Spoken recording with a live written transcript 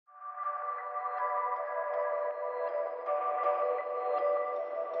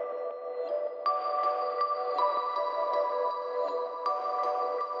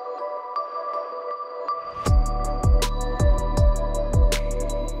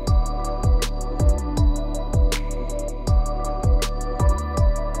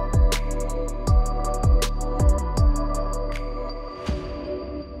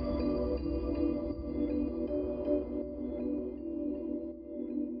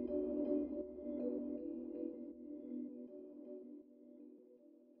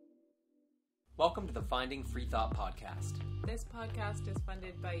welcome to the Finding Free Thought podcast. This podcast is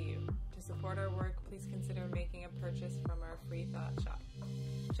funded by you. To support our work, please consider making a purchase from our Free Thought shop.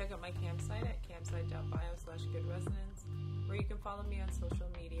 Check out my campsite at campsite.bio/goodresonance, where you can follow me on social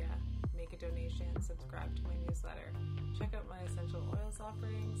media, make a donation, subscribe to my newsletter, check out my essential oils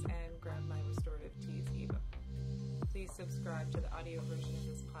offerings, and grab my restorative teas ebook. Please subscribe to the audio version of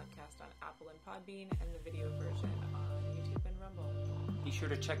this podcast on Apple and Podbean, and the video version on YouTube and Rumble. Be sure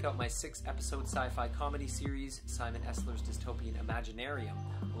to check out my 6-episode sci-fi comedy series, Simon Esler's Dystopian Imaginarium,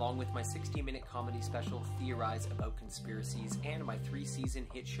 along with my 60-minute comedy special, Theorize About Conspiracies, and my 3-season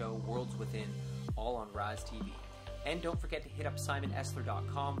hit show, Worlds Within, all on Rise TV. And don't forget to hit up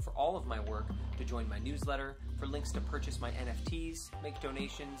SimonEsler.com for all of my work, to join my newsletter, for links to purchase my NFTs, make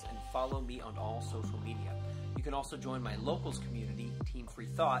donations, and follow me on all social media. You can also join my locals community, Team Free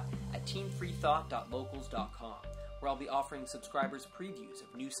Thought, at teamfreethought.locals.com, where I'll be offering subscribers previews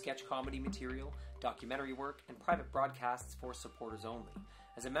of new sketch comedy material, documentary work, and private broadcasts for supporters only.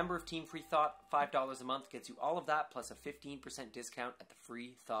 As a member of Team Free Thought, $5 a month gets you all of that plus a 15% discount at the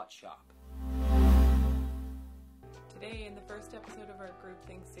Free Thought shop. Today, in the first episode of our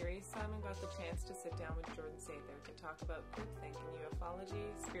Groupthink series, Simon got the chance to sit down with Jordan Sather to talk about groupthink and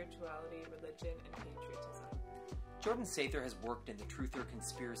UFOlogy, spirituality, religion, and patriotism. Jordan Sather has worked in the truth or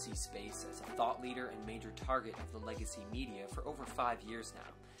conspiracy space as a thought leader and major target of the legacy media for over 5 years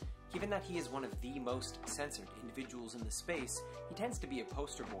now. Given that he is one of the most censored individuals in the space, he tends to be a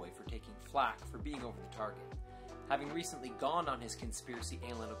poster boy for taking flack for being over the target. Having recently gone on his conspiracy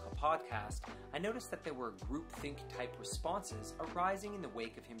analytical podcast, I noticed that there were groupthink-type responses arising in the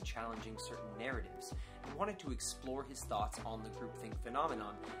wake of him challenging certain narratives, and wanted to explore his thoughts on the groupthink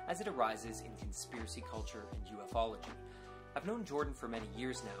phenomenon as it arises in conspiracy culture and UFOlogy. I've known Jordan for many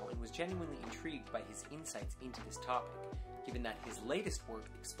years now and was genuinely intrigued by his insights into this topic, given that his latest work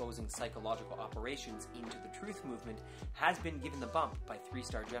exposing psychological operations into the truth movement has been given the bump by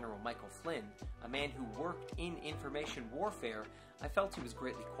 3-star General Michael Flynn, a man who worked in information warfare. I felt he was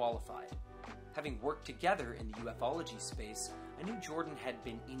greatly qualified. Having worked together in the UFOlogy space, I knew Jordan had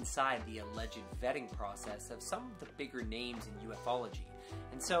been inside the alleged vetting process of some of the bigger names in UFOlogy,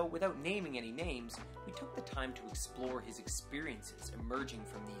 and so, without naming any names, we took the time to explore his experiences emerging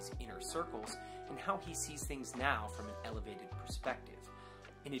from these inner circles and how he sees things now from an elevated perspective.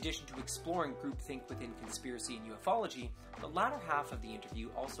 In addition to exploring groupthink within conspiracy and UFOlogy, the latter half of the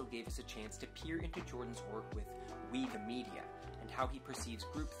interview also gave us a chance to peer into Jordan's work with We the Media, and how he perceives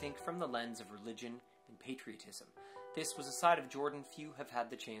groupthink from the lens of religion and patriotism. This was a side of Jordan few have had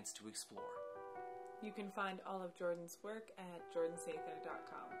the chance to explore. You can find all of Jordan's work at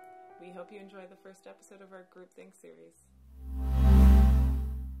jordansather.com. We hope you enjoy the first episode of our Groupthink series.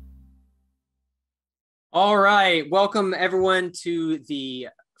 All right, welcome everyone to the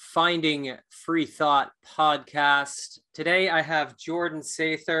Finding Free Thought podcast. Today I have Jordan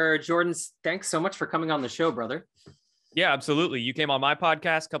Sather. Jordan, thanks so much for coming on the show, brother. Yeah, absolutely. You came on my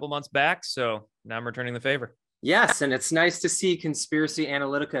podcast a couple months back, so now I'm returning the favor. Yes, and it's nice to see Conspiracy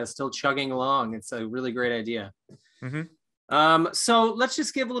Analytica still chugging along. It's a really great idea. Mm-hmm. So let's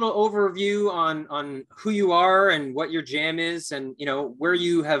just give a little overview on who you are and what your jam is, and where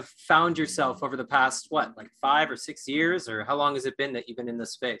you have found yourself over the past 5 or 6 years, or how long has it been that you've been in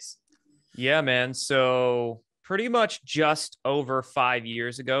this space? Yeah, man. So pretty much just over 5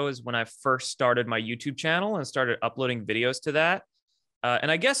 years ago is when I first started my YouTube channel and started uploading videos to that.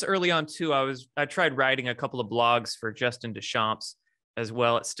 And I guess early on too, I tried writing a couple of blogs for Justin Deschamps as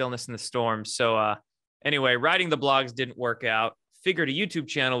well at Stillness in the Storm. So anyway, writing the blogs didn't work out. Figured a YouTube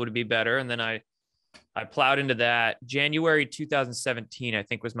channel would be better, and then I plowed into that. January 2017, I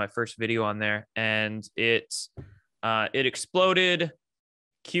think, was my first video on there, and it exploded.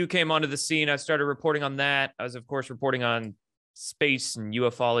 Q came onto the scene. I started reporting on that. I was, of course, reporting on space and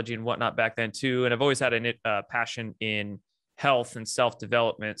UFOlogy and whatnot back then too, and I've always had a passion in health and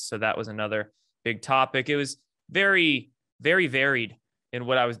self-development. So that was another big topic. It was very, very varied in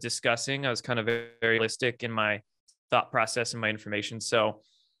what I was discussing. I was kind of very realistic in my thought process and my information. So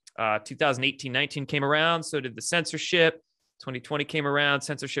 2018-19 came around. So did the censorship. 2020 came around.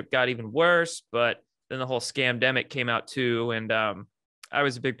 Censorship got even worse, but then the whole scamdemic came out too. And I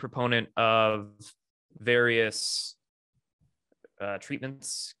was a big proponent of various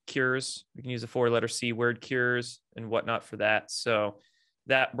treatments, cures. We can use a 4-letter C word, cures and whatnot for that. So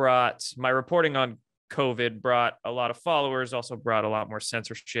that brought my reporting on COVID, brought a lot of followers, also brought a lot more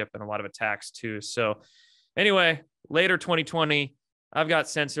censorship and a lot of attacks too. So anyway, later 2020, I've got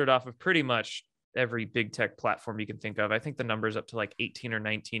censored off of pretty much every big tech platform you can think of. I think the number is up to like 18 or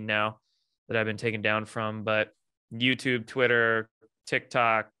 19 now that I've been taken down from, but YouTube, Twitter,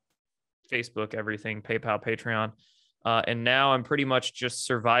 TikTok, Facebook, everything, PayPal, Patreon. And now I'm pretty much just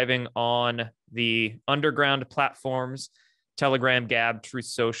surviving on the underground platforms, Telegram, Gab, Truth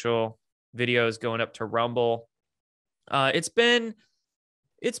Social, videos going up to Rumble. It's been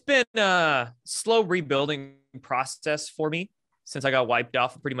a slow rebuilding process for me since I got wiped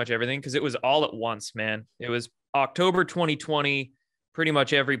off of pretty much everything, because it was all at once, man. It was October 2020, pretty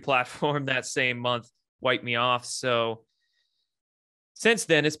much every platform that same month wiped me off. So since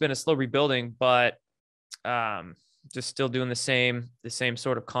then, it's been a slow rebuilding, but just still doing the same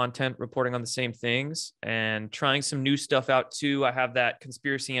sort of content, reporting on the same things, and trying some new stuff out too. I have that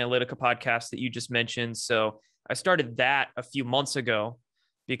Conspiracy Analytica podcast that you just mentioned. So I started that a few months ago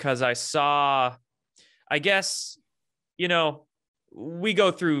because I saw, I guess, we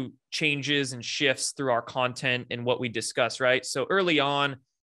go through changes and shifts through our content and what we discuss, right? So early on,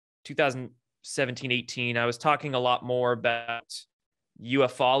 2017, 18, I was talking a lot more about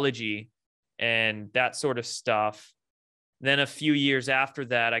UFOlogy and that sort of stuff. Then a few years after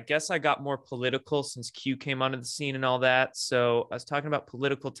that, I guess I got more political since Q came onto the scene and all that. So I was talking about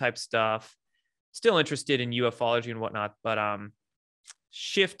political type stuff, still interested in UFOlogy and whatnot, but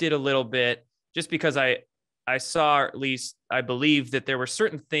shifted a little bit just because I saw, or at least I believe, that there were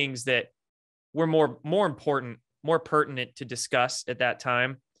certain things that were more important, more pertinent to discuss at that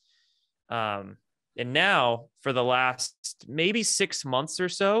time. And now for the last maybe 6 months or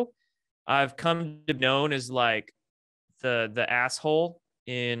so, I've come to be known as like the asshole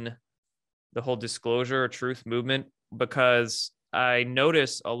in the whole disclosure or truth movement, because I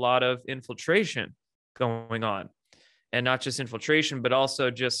notice a lot of infiltration going on, and not just infiltration, but also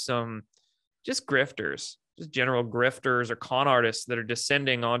just grifters, just general grifters or con artists that are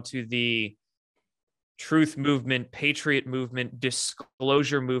descending onto the truth movement, patriot movement,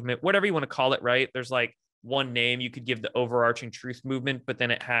 disclosure movement, whatever you want to call it, right? There's like one name you could give the overarching truth movement, but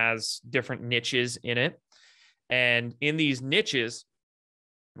then it has different niches in it. And in these niches,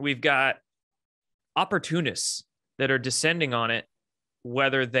 we've got opportunists that are descending on it,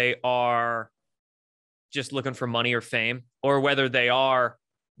 whether they are just looking for money or fame, or whether they are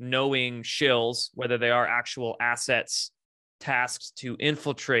knowing shills, whether they are actual assets tasked to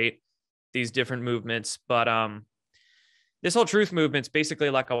infiltrate these different movements. But this whole truth movement's basically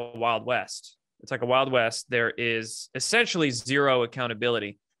like a Wild West. It's like a Wild West. There is essentially zero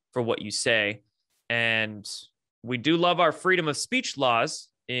accountability for what you say. And we do love our freedom of speech laws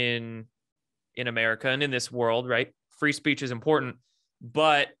in America and in this world, right? Free speech is important,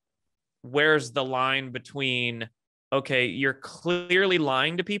 but where's the line between, okay, you're clearly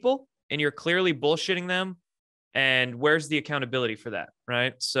lying to people and you're clearly bullshitting them, and where's the accountability for that,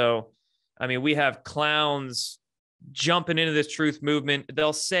 right? So, I mean, we have clowns jumping into this truth movement.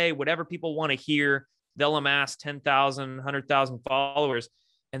 They'll say whatever people want to hear. They'll amass 10,000, 100,000 followers,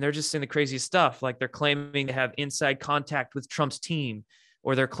 and they're just saying the craziest stuff. Like they're claiming to have inside contact with Trump's team,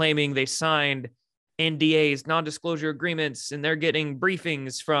 or they're claiming they signed NDAs, non-disclosure agreements, and they're getting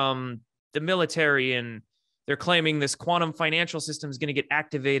briefings from the military, and they're claiming this quantum financial system is going to get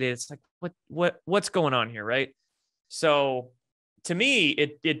activated. It's like, what's going on here, right? So to me,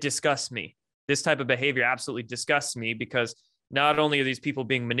 it disgusts me. This type of behavior absolutely disgusts me, because not only are these people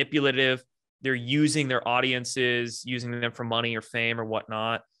being manipulative, they're using their audiences, using them for money or fame or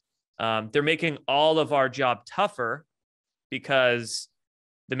whatnot. They're making all of our job tougher, because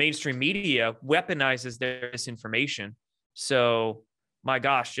the mainstream media weaponizes their disinformation. So, my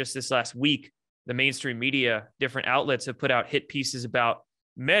gosh, just this last week, the mainstream media, different outlets have put out hit pieces about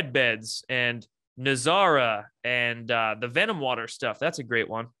med beds and Nazara and the Venom water stuff. That's a great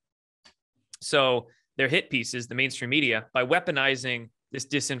one. So their hit pieces, the mainstream media, by weaponizing this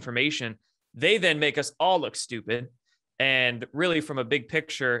disinformation, they then make us all look stupid. And really, from a big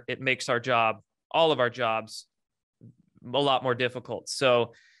picture, it makes our job, all of our jobs, a lot more difficult.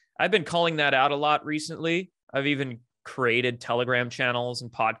 So I've been calling that out a lot recently. I've even created Telegram channels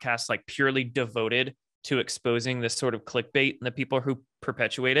and podcasts like purely devoted to exposing this sort of clickbait and the people who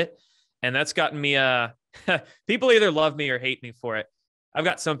perpetuate it. And that's gotten me, people either love me or hate me for it. I've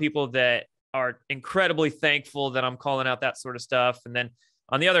got some people that are incredibly thankful that I'm calling out that sort of stuff. And then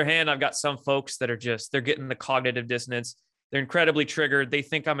on the other hand, I've got some folks that are they're getting the cognitive dissonance. They're incredibly triggered. They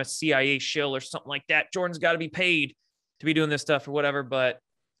think I'm a CIA shill or something like that. Jordan's got to be paid to be doing this stuff or whatever, but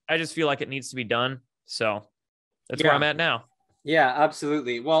I just feel like it needs to be done. So that's where I'm at now. Yeah,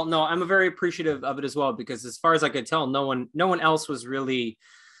 absolutely. Well, no, I'm very appreciative of it as well, because as far as I could tell, no one else was really,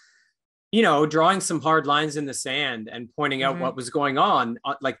 drawing some hard lines in the sand and pointing out what was going on,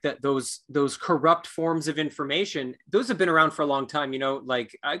 like that, those corrupt forms of information. Those have been around for a long time.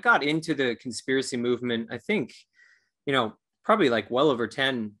 Like I got into the conspiracy movement, I think, probably like well over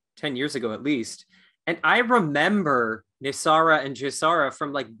 10 10 years ago at least. And I remember Nisara and Jisara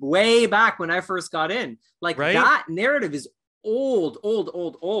from like way back when I first got in. Like Right? that narrative is old, old,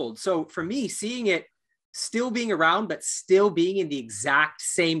 old, old. So for me, seeing it still being around, but still being in the exact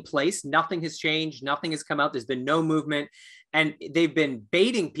same place, nothing has changed, nothing has come out, there's been no movement. And they've been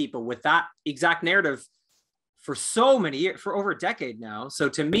baiting people with that exact narrative for so many years, for over a decade now. So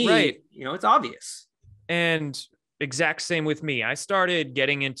to me, Right. you know, it's obvious. And exact same with me. I started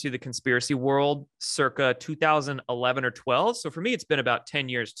getting into the conspiracy world circa 2011 or 12. So for me, it's been about 10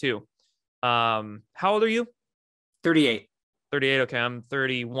 years too. How old are you? 38. 38. Okay. I'm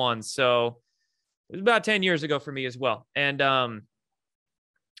 31. So it was about 10 years ago for me as well. And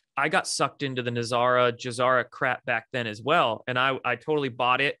I got sucked into the Jazara crap back then as well. And I totally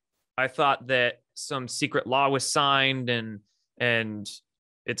bought it. I thought that some secret law was signed and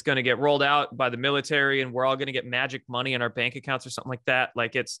it's going to get rolled out by the military and we're all going to get magic money in our bank accounts or something like that.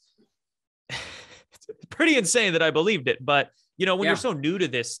 Like it's pretty insane that I believed it. But, you know, when you're so new to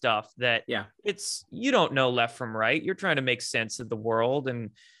this stuff that you don't know left from right, you're trying to make sense of the world and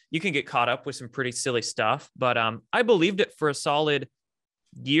you can get caught up with some pretty silly stuff. But I believed it for a solid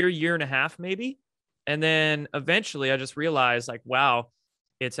year and a half, maybe. And then eventually I just realized like, wow,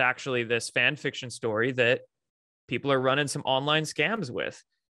 it's actually this fan fiction story that people are running some online scams with.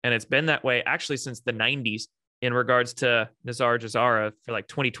 And it's been that way actually since the 90s in regards to Jazara for like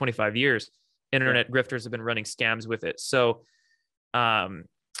 20, 25 years. Internet grifters have been running scams with it. So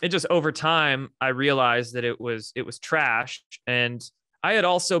it just over time, I realized that it was trash. And I had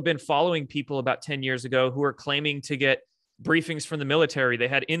also been following people about 10 years ago who were claiming to get briefings from the military. They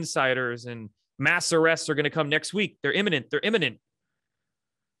had insiders and mass arrests are going to come next week. They're imminent. They're imminent.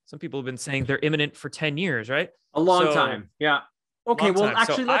 Some people have been saying they're imminent for 10 years, right? A long time. Yeah. Okay. Well,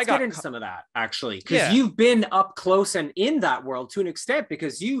 actually, let's get into some of that actually, because you've been up close and in that world to an extent,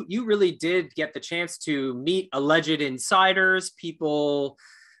 because you really did get the chance to meet alleged insiders, people,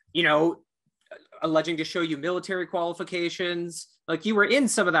 you know, alleging to show you military qualifications. Like you were in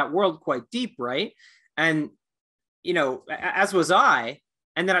some of that world quite deep, right? And, you know, as was I.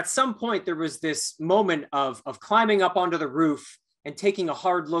 And then at some point there was this moment of climbing up onto the roof and taking a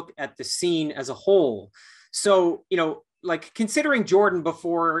hard look at the scene as a whole. So, you know, like considering Jordan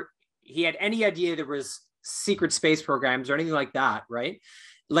before he had any idea there was secret space programs or anything like that, right?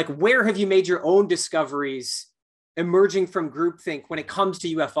 Like where have you made your own discoveries emerging from groupthink when it comes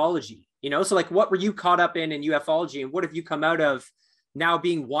to ufology? You know, so like what were you caught up in ufology and what have you come out of now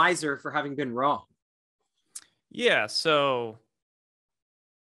being wiser for having been wrong? Yeah. So,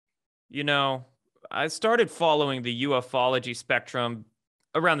 you know, I started following the UFOlogy spectrum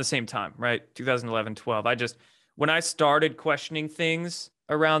around the same time, right? 2011, 12. When I started questioning things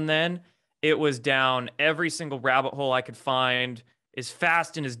around then, it was down every single rabbit hole I could find as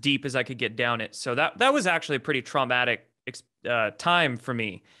fast and as deep as I could get down it. So that was actually a pretty traumatic time for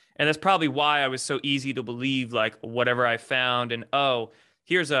me. And that's probably why I was so easy to believe like whatever I found and, oh,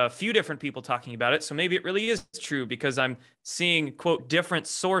 here's a few different people talking about it. So maybe it really is true because I'm seeing, quote, different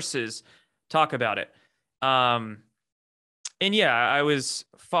sources talk about it. And yeah, I was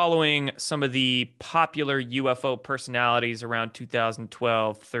following some of the popular UFO personalities around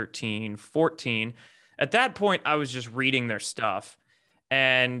 2012, 13, 14. At that point, I was just reading their stuff.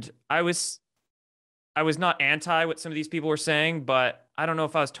 And I was not anti what some of these people were saying, but I don't know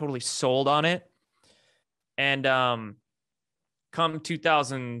if I was totally sold on it. And come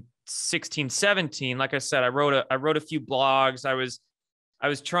 2016, 17, like I said, I wrote a few blogs. I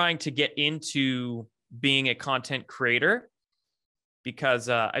was trying to get into being a content creator because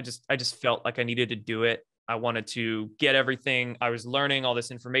I just felt like I needed to do it. I wanted to get everything I was learning, all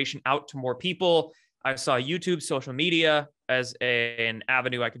this information out to more people. I saw YouTube, social media as an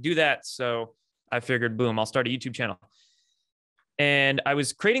avenue I could do that. So I figured, boom, I'll start a YouTube channel. And I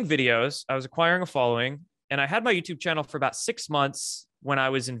was creating videos. I was acquiring a following. And I had my YouTube channel for about 6 months when I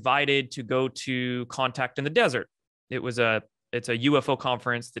was invited to go to Contact in the Desert. It's a UFO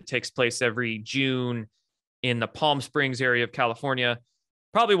conference that takes place every June in the Palm Springs area of California.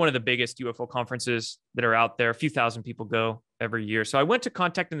 Probably one of the biggest UFO conferences that are out there. A few thousand people go every year. So I went to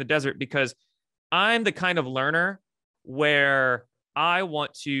Contact in the Desert because I'm the kind of learner where I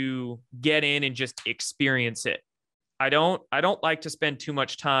want to get in and just experience it. I don't like to spend too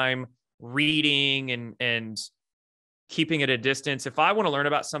much time reading and keeping at a distance. If I want to learn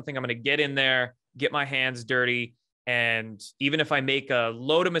about something, I'm going to get in there, get my hands dirty. And even if I make a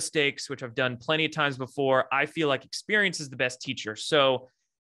load of mistakes, which I've done plenty of times before, I feel like experience is the best teacher. So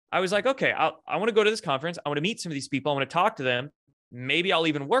I was like, okay, I want to go to this conference. I want to meet some of these people. I want to talk to them. Maybe I'll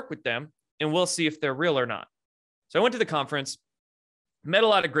even work with them and we'll see if they're real or not. So I went to the conference met a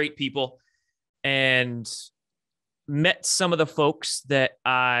lot of great people and met some of the folks that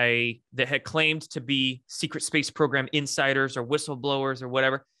had claimed to be secret space program insiders or whistleblowers or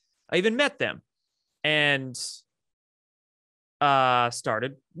whatever. I even met them and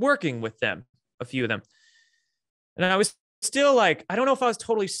started working with them, a few of them. And I was still like, I don't know if I was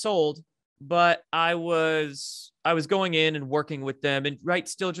totally sold, but I was going in and working with them and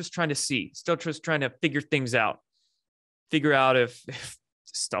still just trying to figure things out, figure out if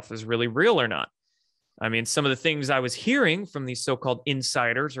stuff is really real or not. I mean, some of the things I was hearing from these so-called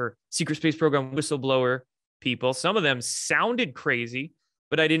insiders or secret space program whistleblower people, some of them sounded crazy,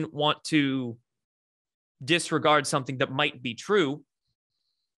 but I didn't want to disregard something that might be true.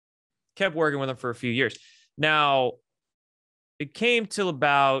 Kept working with them for a few years. Now, it came till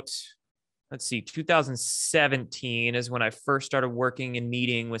about, 2017 is when I first started working and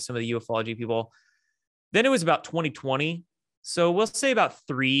meeting with some of the UFOlogy people. Then it was about 2020. So we'll say about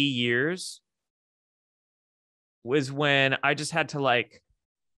 3 years was when I just had to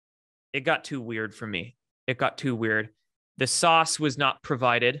it got too weird for me. It got too weird. The sauce was not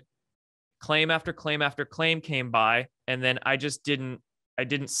provided. Claim after claim after claim came by. And then I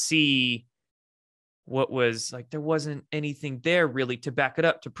didn't see what was there wasn't anything there really to back it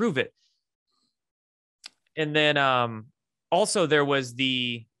up, to prove it. And then also there was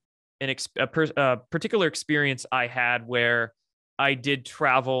a particular experience I had where I did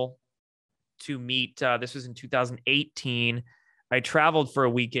travel to meet, this was in 2018. I traveled for a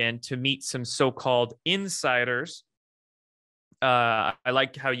weekend to meet some so-called insiders. I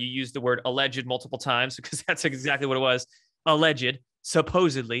like how you use the word alleged multiple times, because that's exactly what it was. Alleged,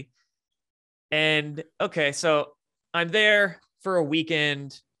 supposedly. And okay, so I'm there for a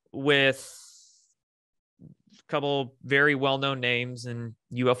weekend with a couple very well-known names in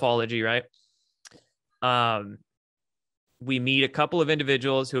UFOlogy, right? We meet a couple of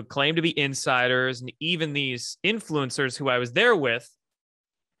individuals who claim to be insiders, and even these influencers who I was there with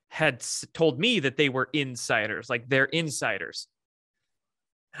had told me that they were insiders, like they're insiders.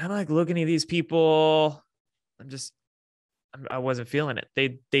 And I'm looking at these people, I wasn't feeling it.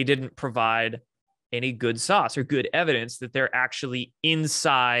 They didn't provide any good sauce or good evidence that they're actually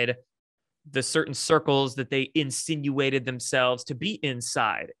inside the certain circles that they insinuated themselves to be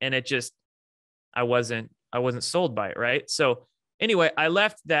inside. And it just, I wasn't sold by it, right? So anyway, I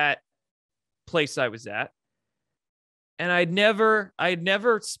left that place I was at, and I had never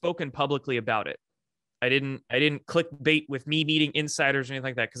spoken publicly about it. I didn't clickbait with me meeting insiders or anything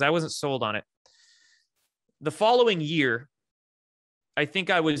like that, because I wasn't sold on it. The following year, I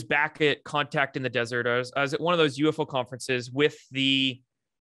think I was back at Contact in the Desert. I was at one of those UFO conferences with the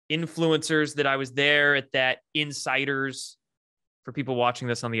influencers that I was there at, that insiders. For people watching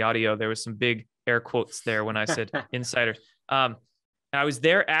this on the audio, there was some big air quotes there when I said insiders. I was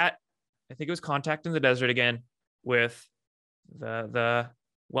there at, I think it was Contact in the Desert again, with the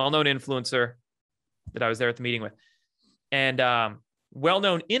well-known influencer that I was there at the meeting with. And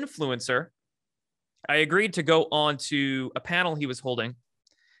well-known influencer, I agreed to go on to a panel he was holding,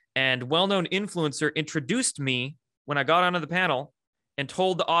 and well-known influencer introduced me when I got onto the panel and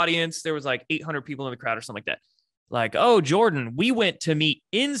told the audience, there was 800 people in the crowd or something like that. Oh, Jordan, we went to meet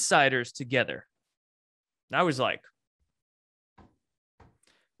insiders together. And I was like,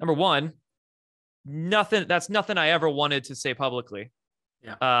 number one, that's nothing I ever wanted to say publicly.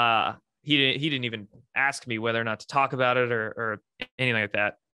 Yeah. He didn't even ask me whether or not to talk about it or anything like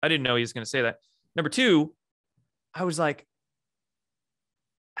that. I didn't know he was going to say that. Number two, I was like,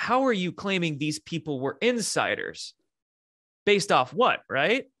 how are you claiming these people were insiders? Based off what,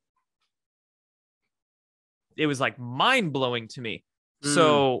 right? It was mind-blowing to me.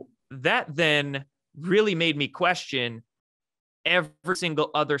 So that then really made me question every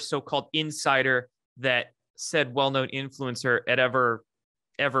single other so-called insider that said well-known influencer had ever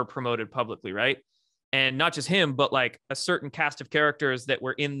promoted publicly, right? And not just him, but a certain cast of characters that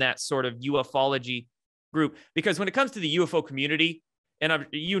were in that sort of UFOlogy group. Because when it comes to the UFO community, and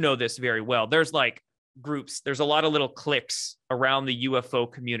you know this very well, there's groups, there's a lot of little cliques around the UFO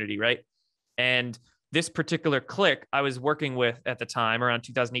community, right? And this particular clique I was working with at the time, around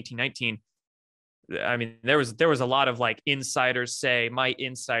 2018-19, I mean, there was a lot of insiders say, my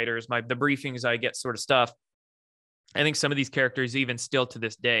insiders, the briefings I get sort of stuff. I think some of these characters even still to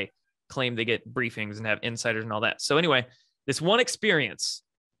this day claim they get briefings and have insiders and all that. So anyway, this one experience,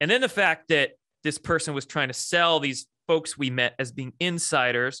 and then the fact that this person was trying to sell these folks we met as being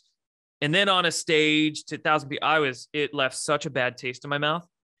insiders, and then on a stage to 1,000 people, it left such a bad taste in my mouth.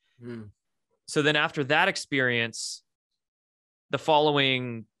 So then after that experience, the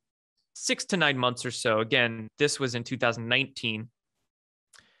following 6 to 9 months or so, again, this was in 2019,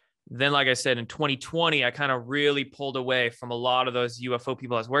 Then, like I said, in 2020, I kind of really pulled away from a lot of those UFO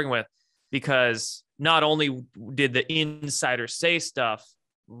people I was working with, because not only did the insiders say stuff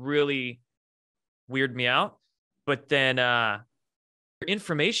really weird me out, but then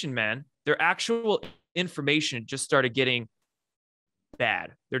information, man, their actual information just started getting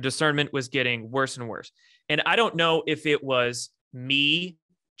bad. Their discernment was getting worse and worse. And I don't know if it was me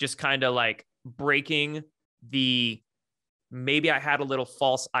just kind of like breaking maybe I had a little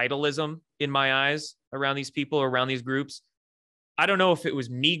false idolism in my eyes around these people, around these groups. I don't know if it was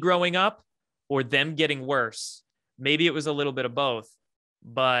me growing up or them getting worse. Maybe it was a little bit of both,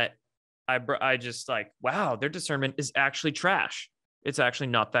 but I just like, wow, their discernment is actually trash. It's actually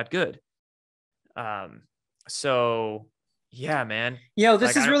not that good. So yeah, man.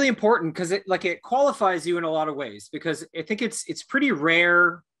 This is really important because it qualifies you in a lot of ways, because I think it's pretty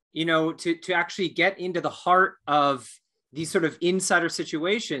rare, to actually get into the heart of these sort of insider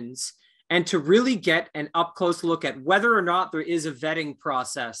situations and to really get an up close look at whether or not there is a vetting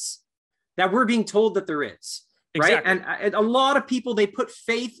process that we're being told that there is. Exactly. Right. And a lot of people, they put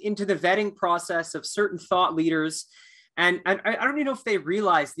faith into the vetting process of certain thought leaders. And I don't even know if they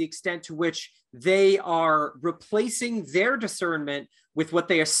realize the extent to which they are replacing their discernment with what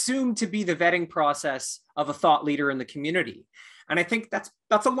they assume to be the vetting process of a thought leader in the community. And I think that's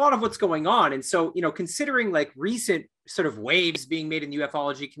a lot of what's going on. And so, considering like recent sort of waves being made in the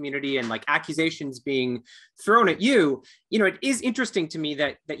ufology community and like accusations being thrown at you, it is interesting to me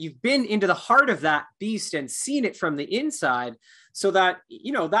that you've been into the heart of that beast and seen it from the inside, so that,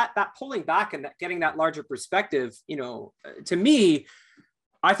 that pulling back and that getting that larger perspective, to me,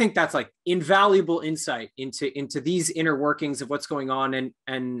 I think that's like invaluable insight into these inner workings of what's going on,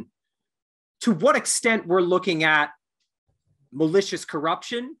 and to what extent we're looking at malicious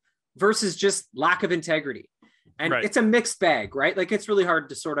corruption versus just lack of integrity. And It's a mixed bag, right? Like it's really hard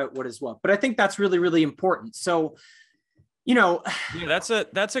to sort out what is what, but I think that's really, really important. So, yeah, that's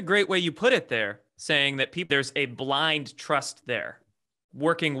a great way you put it there, saying that there's a blind trust there.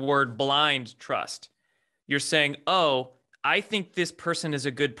 Working word, blind trust. You're saying, oh, I think this person is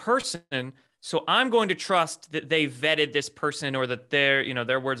a good person, so I'm going to trust that they vetted this person, or that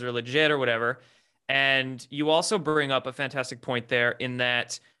their words are legit or whatever. And you also bring up a fantastic point there, in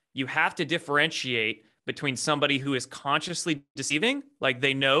that you have to differentiate between somebody who is consciously deceiving, like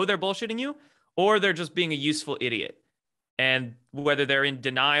they know they're bullshitting you, or they're just being a useful idiot. And whether they're in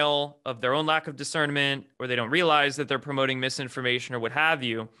denial of their own lack of discernment, or they don't realize that they're promoting misinformation or what have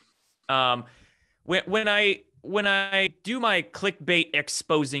you. When I do my clickbait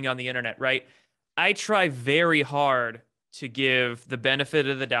exposing on the internet, right, I try very hard to give the benefit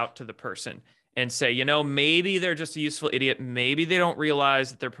of the doubt to the person and say, maybe they're just a useful idiot. Maybe they don't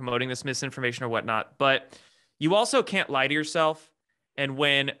realize that they're promoting this misinformation or whatnot. But you also can't lie to yourself. And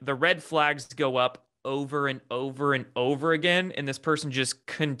when the red flags go up over and over and over again, and this person just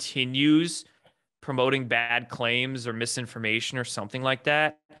continues promoting bad claims or misinformation or something like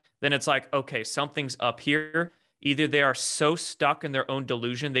that, then it's like, okay, something's up here. Either they are so stuck in their own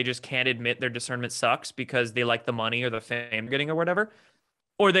delusion, they just can't admit their discernment sucks because they like the money or the fame getting or whatever,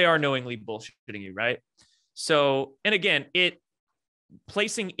 or they are knowingly bullshitting you, right? So, and again,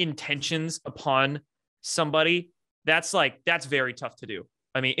 placing intentions upon somebody, that's very tough to do.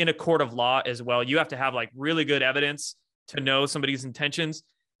 I mean, in a court of law as well, you have to have like really good evidence to know somebody's intentions.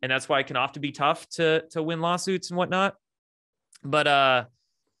 And that's why it can often be tough to win lawsuits and whatnot. But,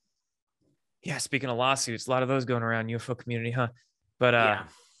 yeah, speaking of lawsuits, a lot of those going around UFO community, huh? But,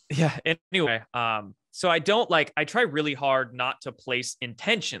 yeah, anyway, so I try really hard not to place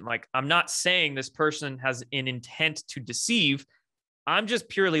intention. Like, I'm not saying this person has an intent to deceive. I'm just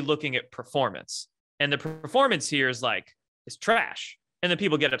purely looking at performance. And the performance here is trash. And then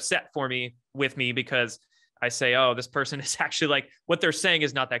people get upset with me because I say, oh, this person is actually like, what they're saying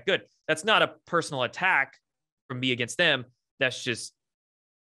is not that good. That's not a personal attack from me against them. That's just,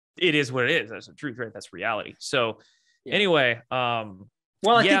 it is what it is. That's the truth, right? That's reality. So anyway, well,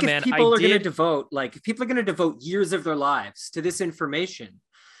 I think if people are going to devote years of their lives to this information,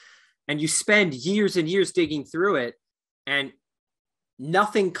 and you spend years and years digging through it, and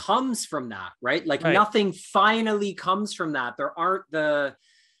nothing comes from that, right? Nothing finally comes from that. There aren't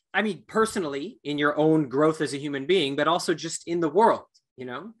personally in your own growth as a human being, but also just in the world,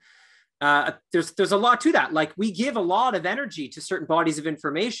 there's a lot to that. Like, we give a lot of energy to certain bodies of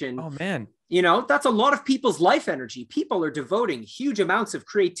information. Oh man. You know, that's a lot of people's life energy. People are devoting huge amounts of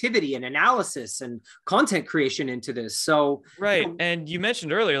creativity and analysis and content creation into this. So, right. You know, And you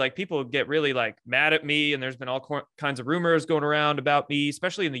mentioned earlier, like, people get really like mad at me, and there's been all kinds of rumors going around about me,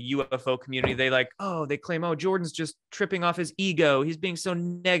 especially in the UFO community. They claim, oh, Jordan's just tripping off his ego. He's being so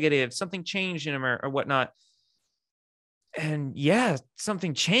negative. Something changed in him or whatnot. And yeah,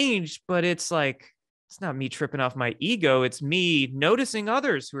 something changed, but it's like, it's not me tripping off my ego. It's me noticing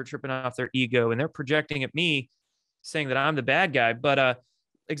others who are tripping off their ego, and they're projecting at me, saying that I'm the bad guy. But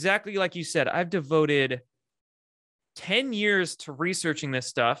exactly like you said, I've devoted 10 years to researching this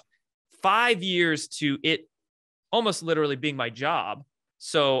stuff, 5 years to it almost literally being my job.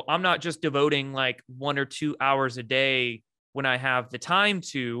 So I'm not just devoting like 1 or 2 hours a day when I have the time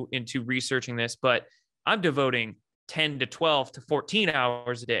to into researching this, but I'm devoting 10 to 12 to 14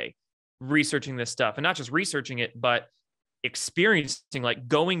 hours a day researching this stuff, and not just researching it, but experiencing, like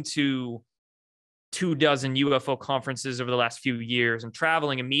going to 24 UFO conferences over the last few years and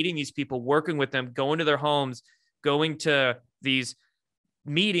traveling and meeting these people, working with them, going to their homes, going to these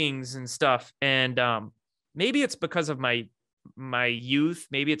meetings and stuff. And maybe it's because of my youth.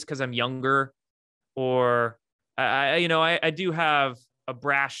 Maybe it's because I'm younger, or I do have a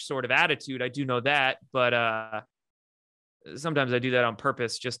brash sort of attitude. I do know that, but sometimes I do that on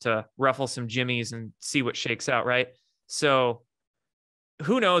purpose just to ruffle some jimmies and see what shakes out, right? So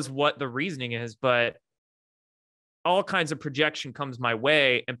who knows what the reasoning is, but all kinds of projection comes my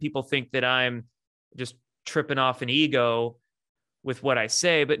way, and people think that I'm just tripping off an ego with what I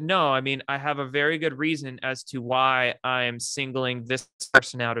say. But no, I mean, I have a very good reason as to why I'm singling this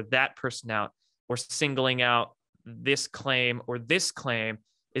person out or that person out, or singling out this claim or this claim,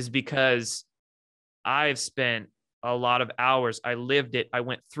 is because I've spent a lot of hours. I lived it. I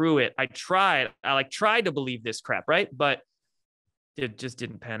went through it. I tried to believe this crap, right? But it just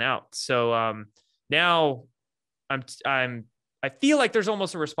didn't pan out. So now I feel like there's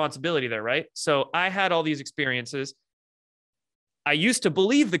almost a responsibility there, right? So I had all these experiences. I used to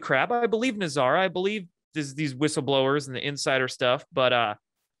believe the crap. I believe Nazara. I believe these whistleblowers and the insider stuff, but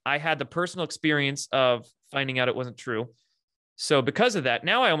I had the personal experience of finding out it wasn't true. So because of that,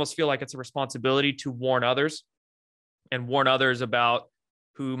 now I almost feel like it's a responsibility to warn others, and warn others about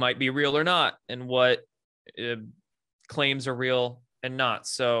who might be real or not, and what claims are real and not.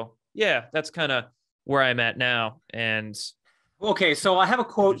 So yeah, that's kind of where I'm at now. And okay, so I have a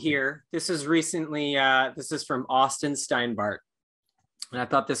quote here. This is from Austin Steinbart. And I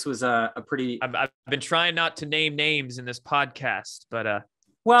thought this was a pretty... I've been trying not to name names in this podcast, but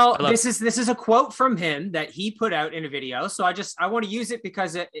well, this is a quote from him that he put out in a video. So I want to use it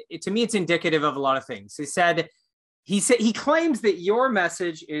because to me, it's indicative of a lot of things. He claims that your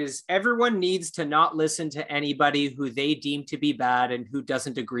message is everyone needs to not listen to anybody who they deem to be bad and who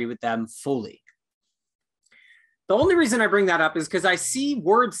doesn't agree with them fully. The only reason I bring that up is because I see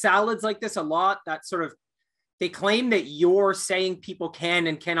word salads like this a lot, that sort of, they claim that you're saying people can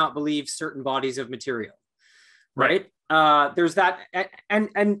and cannot believe certain bodies of material, right? There's that.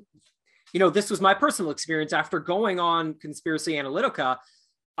 And you know, this was my personal experience after going on Conspiracy Analytica.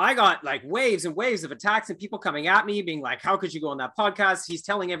 I got like waves and waves of attacks and people coming at me being like, how could you go on that podcast? He's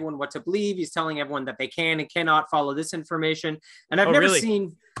telling everyone what to believe. He's telling everyone that they can and cannot follow this information. And I've never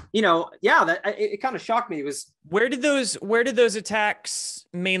seen, you know, it kind of shocked me. It was, where did those attacks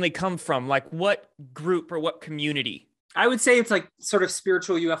mainly come from? Like, what group or what community? I would say it's like sort of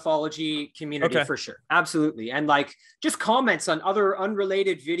spiritual ufology community for sure. Absolutely. And like just comments on other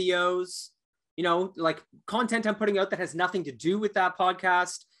unrelated videos, you know, like content I'm putting out that has nothing to do with that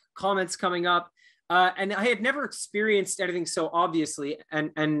podcast, comments coming up. And I had never experienced anything so obviously.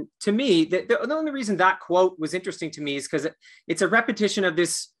 And to me, the only reason that quote was interesting to me is because it's a repetition of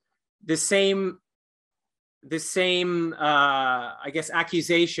the same, I guess,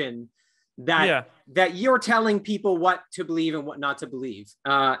 accusation that you're telling people what to believe and what not to believe.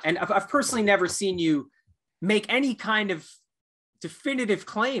 And I've personally never seen you make any kind of definitive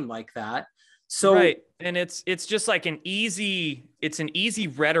claim like that. So, right. And it's just like an easy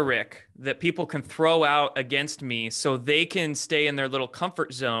rhetoric that people can throw out against me so they can stay in their little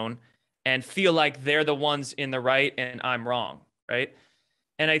comfort zone and feel like they're the ones in the right and I'm wrong. Right.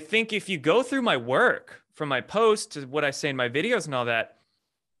 And I think if you go through my work, from my posts to what I say in my videos and all that,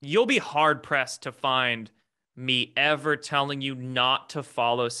 you'll be hard pressed to find me ever telling you not to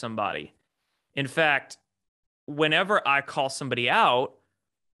follow somebody. In fact, whenever I call somebody out,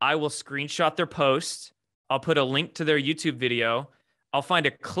 I will screenshot their post. I'll put a link to their YouTube video. I'll find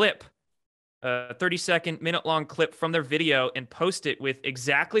a clip a 30-second, minute-long clip from their video and post it with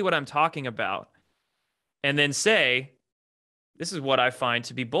exactly what I'm talking about, and then say, this is what I find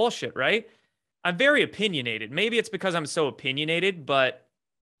to be bullshit, right? I'm very opinionated. Maybe it's because I'm so opinionated, but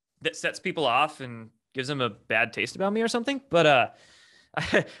that sets people off and gives them a bad taste about me or something. But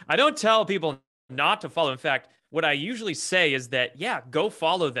I don't tell people not to follow. In fact, what I usually say is that, yeah, go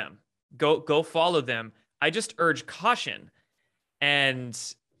follow them. Go follow them. I just urge caution. And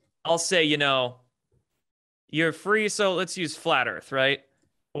I'll say, you're free, so let's use flat earth, right?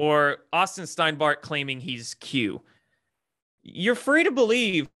 Or Austin Steinbart claiming he's Q. You're free to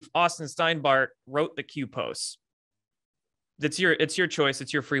believe Austin Steinbart wrote the Q posts. It's your choice.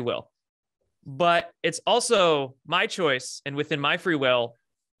 It's your free will. But it's also my choice and within my free will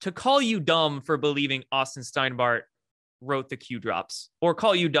to call you dumb for believing Austin Steinbart wrote the Q drops, or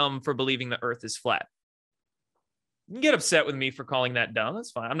call you dumb for believing the earth is flat. You can get upset with me for calling that dumb.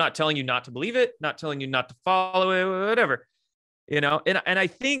 That's fine. I'm not telling you not to believe it, not telling you not to follow it, whatever. And I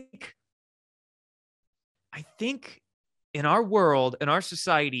think in our world, in our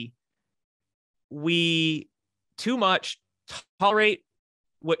society, we too much tolerate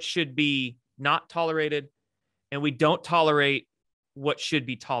what should be not tolerated, and we don't tolerate what should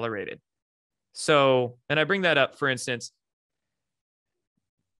be tolerated. So, and I bring that up, for instance,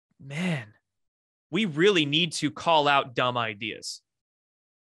 man, we really need to call out dumb ideas.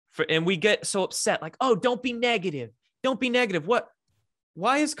 And we get so upset, like, oh, don't be negative. Don't be negative. What?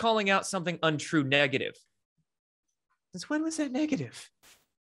 Why is calling out something untrue negative? Since when was that negative?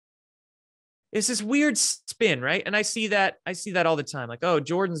 It's this weird spin, right? And I see that all the time. Like, oh,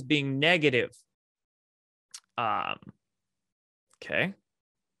 Jordan's being negative. Okay.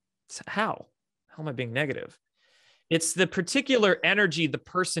 How am I being negative? It's the particular energy the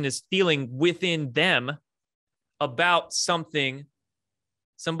person is feeling within them about something,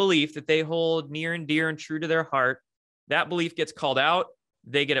 some belief that they hold near and dear and true to their heart. That belief gets called out.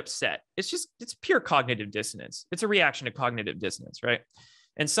 They get upset. It's pure cognitive dissonance. It's a reaction to cognitive dissonance, right?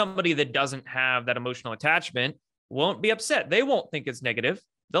 And somebody that doesn't have that emotional attachment won't be upset. They won't think it's negative.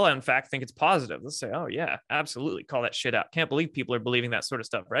 They'll, in fact, think it's positive. They'll say, oh, yeah, absolutely. Call that shit out. Can't believe people are believing that sort of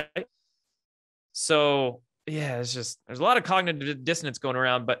stuff, right? So, yeah, there's a lot of cognitive dissonance going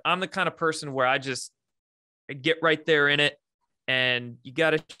around, but I'm the kind of person where I get right there in it, and you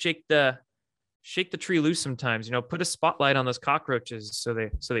got to shake the tree loose sometimes, put a spotlight on those cockroaches so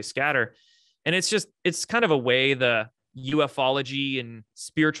they scatter. And it's kind of a way the UFOlogy and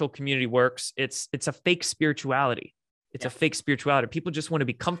spiritual community works. It's a fake spirituality. It's a fake spirituality. People just want to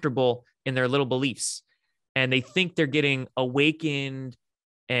be comfortable in their little beliefs, and they think they're getting awakened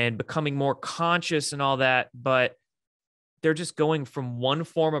and becoming more conscious and all that, but they're just going from one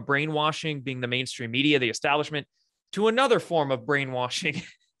form of brainwashing, being the mainstream media, the establishment, to another form of brainwashing.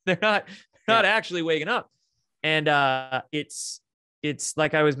 They're not actually waking up. And it's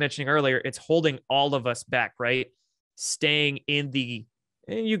like I was mentioning earlier, it's holding all of us back, right? Staying in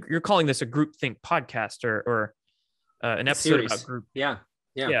you're calling this a groupthink podcast or an episode series about group.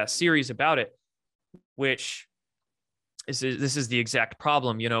 Yeah. Series about it, which this is the exact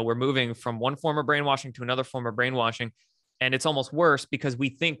problem. We're moving from one form of brainwashing to another form of brainwashing. And it's almost worse because we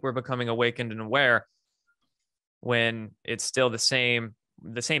think we're becoming awakened and aware when it's still the same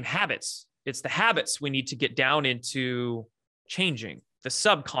habits. It's the habits we need to get down into changing, the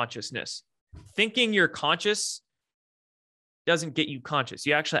subconsciousness. Thinking you're conscious doesn't get you conscious.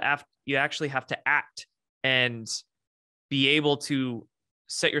 You actually have to act and be able to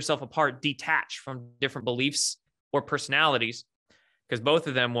set yourself apart, detach from different beliefs or personalities, because both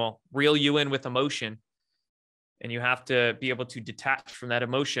of them will reel you in with emotion, and you have to be able to detach from that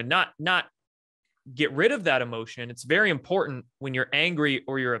emotion, not get rid of that emotion. It's very important when you're angry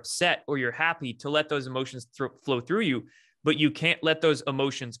or you're upset or you're happy to let those emotions flow through you, but you can't let those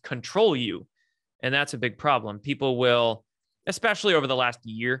emotions control you. And that's a big problem. People will, especially over the last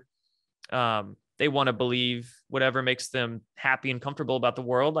year, they want to believe whatever makes them happy and comfortable about the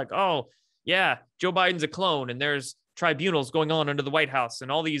world. Like, oh yeah, Joe Biden's a clone, and there's tribunals going on under the White House,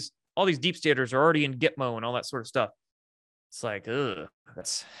 and all these deep staters are already in Gitmo and all that sort of stuff. It's like,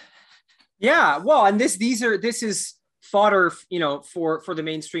 that's. Yeah, well, and this is fodder, for the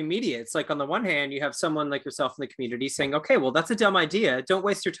mainstream media. It's like, on the one hand, you have someone like yourself in the community saying, okay, well, that's a dumb idea. Don't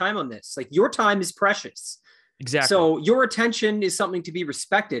waste your time on this. Like, your time is precious. Exactly. So your attention is something to be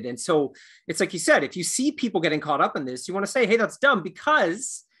respected. And so it's like you said, if you see people getting caught up in this, you want to say, hey, that's dumb,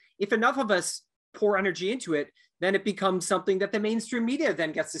 because if enough of us pour energy into it, then it becomes something that the mainstream media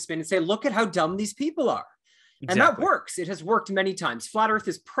then gets to spin and say, look at how dumb these people are. Exactly. And that works. It has worked many times. Flat Earth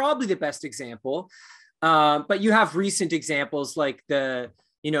is probably the best example. But you have recent examples like the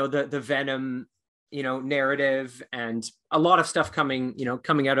the Venom, narrative, and a lot of stuff coming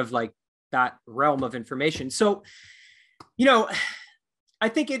out of like that realm of information. So, I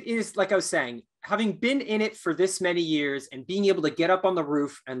think it is, like I was saying, having been in it for this many years and being able to get up on the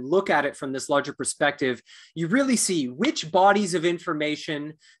roof and look at it from this larger perspective, you really see which bodies of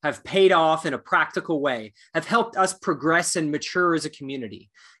information have paid off in a practical way, have helped us progress and mature as a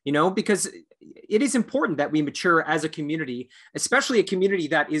community, because it is important that we mature as a community, especially a community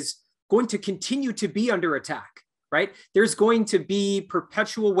that is going to continue to be under attack, right? There's going to be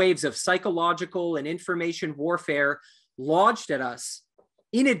perpetual waves of psychological and information warfare launched at us,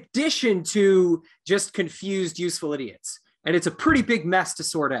 in addition to just confused, useful idiots. And it's a pretty big mess to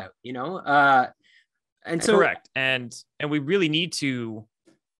sort out, and so correct. And we really need to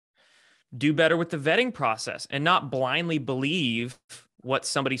do better with the vetting process and not blindly believe what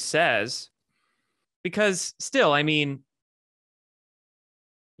somebody says, because still, I mean,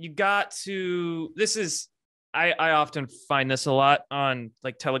 you got to, I often find this a lot on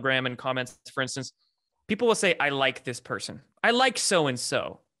like Telegram and comments, for instance. People will say, I like this person. I like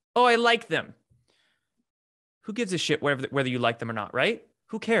so-and-so. Oh, I like them. Who gives a shit whether you like them or not, right?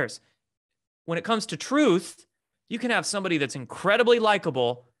 Who cares? When it comes to truth, you can have somebody that's incredibly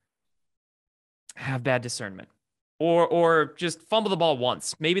likable have bad discernment, or just fumble the ball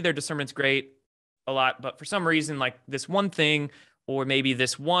once. Maybe their discernment's great a lot, but for some reason, like this one thing, or maybe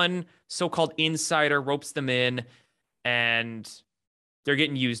this one so-called insider ropes them in and they're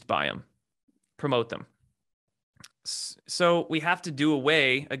getting used by them, promote them. So we have to do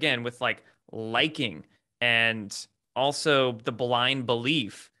away again with like liking, and also the blind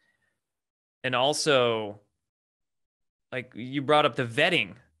belief, and also like you brought up the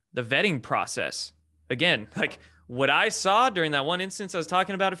vetting process. Again, like what I saw during that one instance I was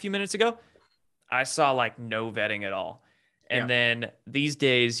talking about a few minutes ago, I saw like no vetting at all. And then these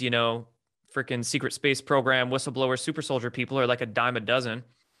days, freaking secret space program, whistleblower, super soldier people are like a dime a dozen.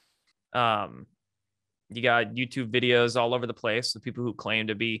 You got YouTube videos all over the place, the people who claim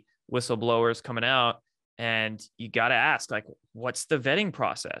to be whistleblowers coming out, and you got to ask, like, what's the vetting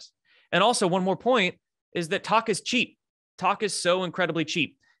process? And also, one more point is that talk is cheap. Talk is so incredibly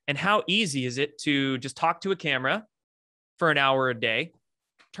cheap. And how easy is it to just talk to a camera for an hour a day,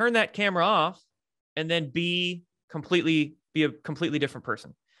 turn that camera off, and then be a completely different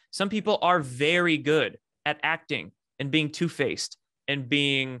person? Some people are very good at acting and being two-faced and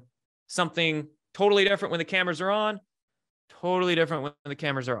being something totally different when the cameras are on, totally different when the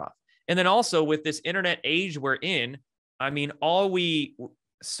cameras are off. And then also with this internet age we're in, I mean,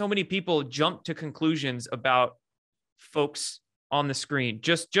 so many people jump to conclusions about folks on the screen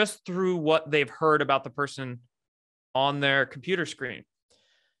just through what they've heard about the person on their computer screen.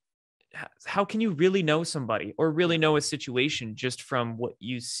 How can you really know somebody or really know a situation just from what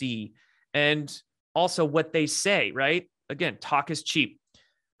you see? And also what they say, right? Again, talk is cheap.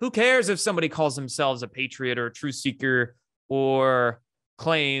 Who cares if somebody calls themselves a patriot or a truth seeker or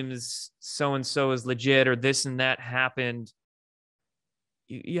claims so-and-so is legit or this and that happened?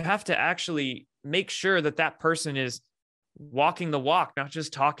 You have to actually make sure that person is walking the walk, not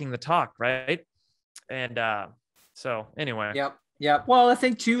just talking the talk, right? And so anyway. Yep. Well, I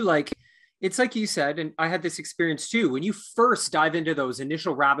think too, like, it's like you said, and I had this experience too, when you first dive into those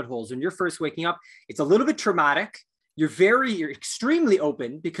initial rabbit holes, when you're first waking up, it's a little bit traumatic. You're extremely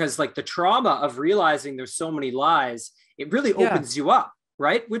open because like the trauma of realizing there's so many lies, it really opens you up,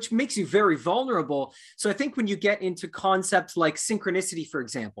 right? Which makes you very vulnerable. So I think when you get into concepts like synchronicity, for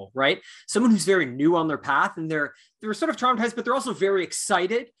example, right? Someone who's very new on their path and they're sort of traumatized, but they're also very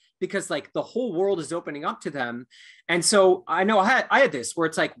excited because like the whole world is opening up to them. And so I know I had this where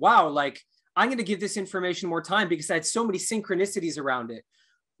it's like, wow, like I'm going to give this information more time because I had so many synchronicities around it,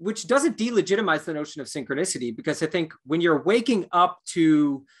 which doesn't delegitimize the notion of synchronicity, because I think when you're waking up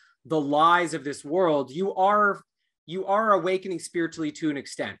to the lies of this world, you are awakening spiritually to an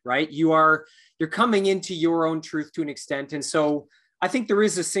extent, right? You're coming into your own truth to an extent. And so I think there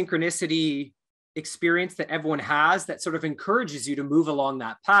is a synchronicity experience that everyone has that sort of encourages you to move along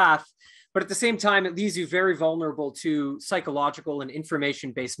that path. But at the same time, it leaves you very vulnerable to psychological and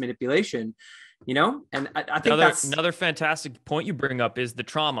information-based manipulation, And I think that's another fantastic point you bring up is the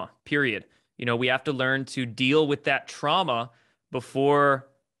trauma, period. We have to learn to deal with that trauma before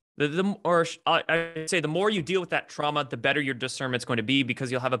I'd say the more you deal with that trauma, the better your discernment's going to be, because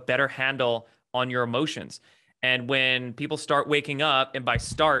you'll have a better handle on your emotions. And when people start waking up, and by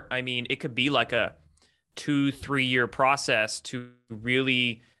start, I mean, it could be like a 2-3 year process to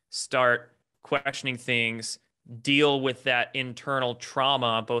really start questioning things, deal with that internal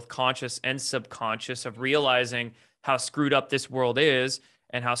trauma, both conscious and subconscious, of realizing how screwed up this world is,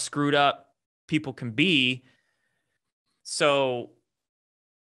 and how screwed up people can be. So,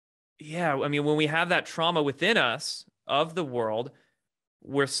 yeah, I mean, when we have that trauma within us of the world,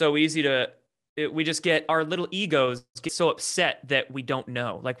 we're so easy to, we just get, our little egos get so upset that we don't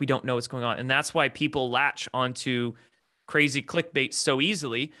know, like we don't know what's going on. And that's why people latch onto crazy clickbait so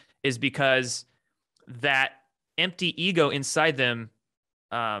easily, is because that empty ego inside them,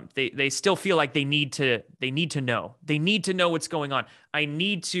 they still feel like they need to know. They need to know what's going on. I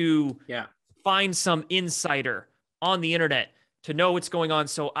need to find some insider on the internet to know what's going on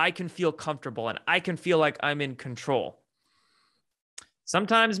so I can feel comfortable and I can feel like I'm in control.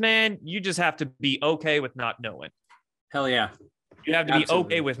 Sometimes, man, you just have to be okay with not knowing. Hell yeah. You have to be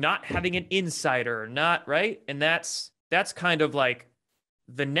okay with not having an insider, not right. And that's kind of like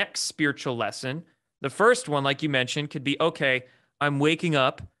the next spiritual lesson. The first one, like you mentioned, could be, okay, I'm waking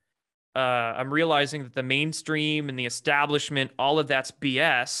up. I'm realizing that the mainstream and the establishment, all of that's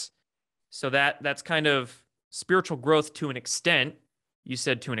BS. So that's kind of spiritual growth to an extent. You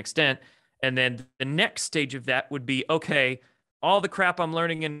said to an extent. And then the next stage of that would be, okay, all the crap I'm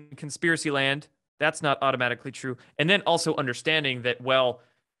learning in conspiracy land, that's not automatically true. And then also understanding that, well,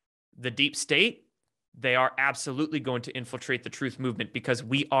 the deep state, they are absolutely going to infiltrate the truth movement because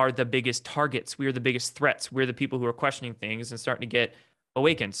we are the biggest targets. We are the biggest threats. We're the people who are questioning things and starting to get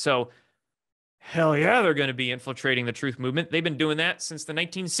awakened. So hell yeah, they're going to be infiltrating the truth movement. They've been doing that since the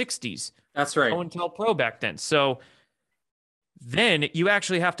 1960s. That's right. COINTELPRO back then. So then you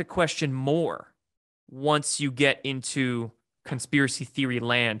actually have to question more once you get into conspiracy theory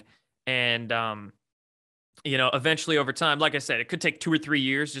land. And, eventually over time, like I said, it could take 2 or 3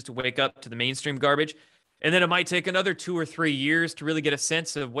 years just to wake up to the mainstream garbage. And then it might take another 2 or 3 years to really get a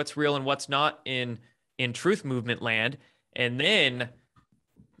sense of what's real and what's not in truth movement land. And then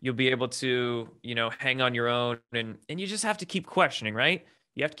you'll be able to, hang on your own. And you just have to keep questioning, right?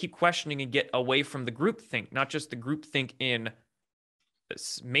 You have to keep questioning and get away from the groupthink, not just the groupthink in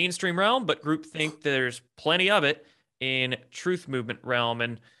this mainstream realm, but groupthink, there's plenty of it in truth movement realm.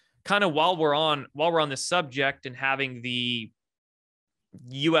 And kind of while we're on this subject and having the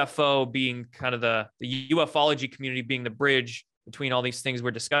UFO being kind of the UFOlogy community being the bridge between all these things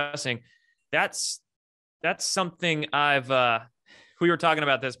we're discussing, that's something we were talking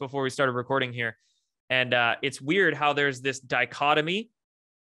about this before we started recording here. And it's weird how there's this dichotomy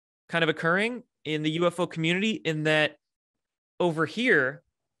kind of occurring in the UFO community, in that over here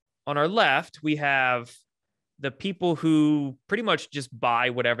on our left, we have the people who pretty much just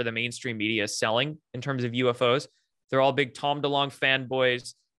buy whatever the mainstream media is selling in terms of UFOs. They're all big Tom DeLonge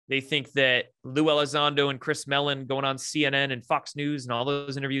fanboys. They think that Lou Elizondo and Chris Mellon going on CNN and Fox News and all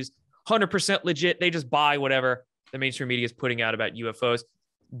those interviews, 100% legit. They just buy whatever the mainstream media is putting out about UFOs.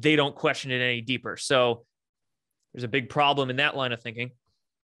 They don't question it any deeper. So there's a big problem in that line of thinking.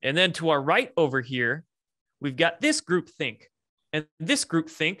 And then to our right over here, we've got this groupthink. And this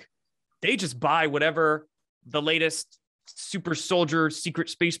groupthink, they just buy whatever the latest super soldier secret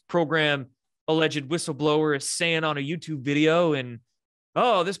space program alleged whistleblower is saying on a YouTube video. And,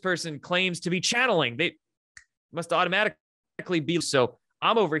 oh, this person claims to be channeling. They must automatically be. So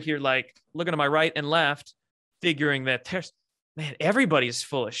I'm over here like looking to my right and left, figuring that everybody's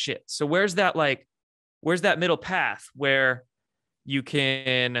full of shit. So where's that middle path where you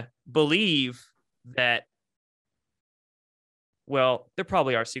can believe that, well, there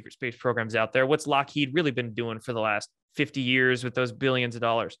probably are secret space programs out there. What's Lockheed really been doing for the last 50 years with those billions of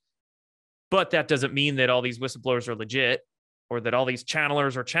dollars? But that doesn't mean that all these whistleblowers are legit or that all these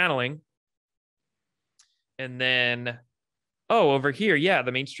channelers are channeling. And then, over here, yeah,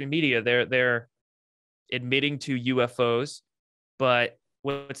 the mainstream media, they're admitting to UFOs, but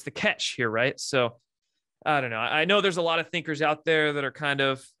what's the catch here, right? So I don't know. I know there's a lot of thinkers out there that are kind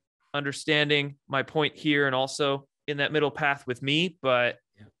of understanding my point here and also in that middle path with me, but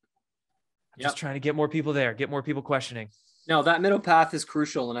I'm just trying to get more people there, get more people questioning. No, that middle path is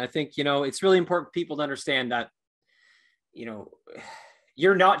crucial. And I think, it's really important for people to understand that,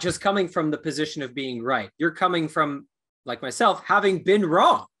 you're not just coming from the position of being right. You're coming from, like myself, having been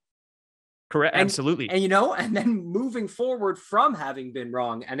wrong. Correct. Absolutely. And then moving forward from having been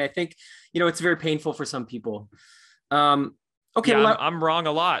wrong. And I think, it's very painful for some people. Okay. Yeah, well, I'm wrong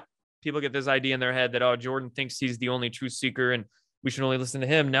a lot. People get this idea in their head that, Jordan thinks he's the only truth seeker and we should only listen to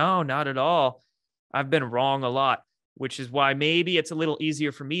him. No, not at all. I've been wrong a lot, which is why maybe it's a little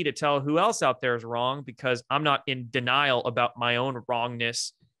easier for me to tell who else out there is wrong, because I'm not in denial about my own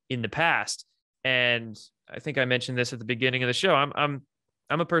wrongness in the past. And I think I mentioned this at the beginning of the show. I'm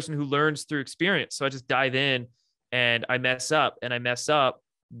a person who learns through experience. So I just dive in and I mess up.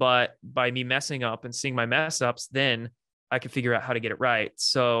 But by me messing up and seeing my mess ups, then I can figure out how to get it right.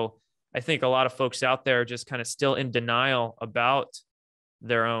 So I think a lot of folks out there are just kind of still in denial about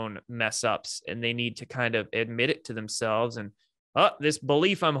their own mess ups, and they need to kind of admit it to themselves. And this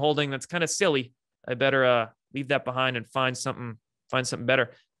belief I'm holding, that's kind of silly. I better leave that behind and find something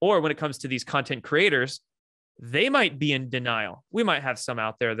better. Or when it comes to these content creators, they might be in denial. We might have some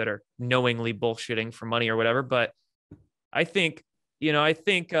out there that are knowingly bullshitting for money or whatever. But I think,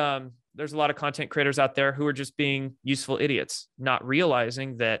 there's a lot of content creators out there who are just being useful idiots, not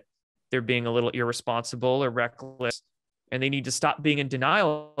realizing that they're being a little irresponsible or reckless, and they need to stop being in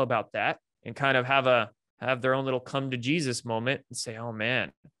denial about that and kind of have their own little come to Jesus moment and say, oh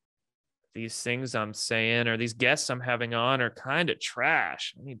man, these things I'm saying or these guests I'm having on are kind of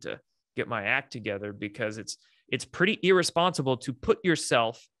trash. I need to get my act together, because it's pretty irresponsible to put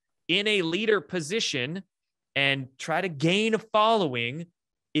yourself in a leader position and try to gain a following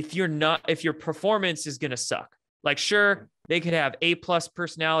if your performance is going to suck. Like, sure, they could have A+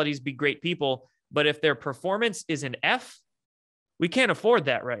 personalities, be great people, but if their performance is an F, we can't afford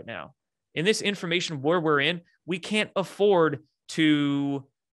that right now. In this information war we're in, we can't afford to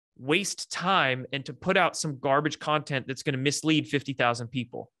waste time and to put out some garbage content that's going to mislead 50,000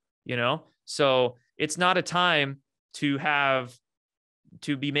 people, So it's not a time to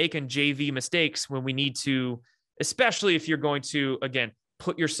be making JV mistakes when we need to, especially if you're going to, again,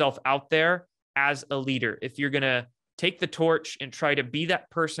 put yourself out there as a leader. If you're going to take the torch and try to be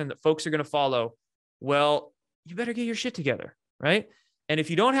that person that folks are going to follow, well, you better get your shit together, right? And if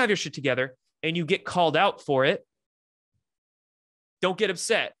you don't have your shit together and you get called out for it, don't get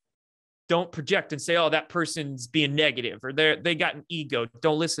upset. Don't project and say, oh, that person's being negative or they got an ego.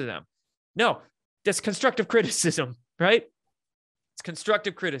 Don't listen to them. No, that's constructive criticism, right? It's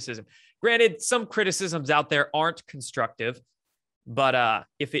constructive criticism. Granted, some criticisms out there aren't constructive, but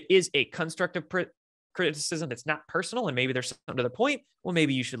if it is a constructive criticism that's not personal and maybe there's something to the point, well,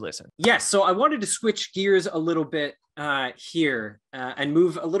 maybe you should listen. Yes. So I wanted to switch gears a little bit here and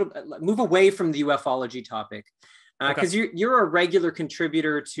move away from the UFOlogy topic, because you're a regular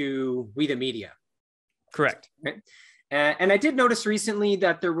contributor to We the Media. Correct. Right? And I did notice recently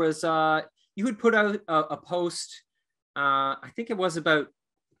that there was you had put out a post. I think it was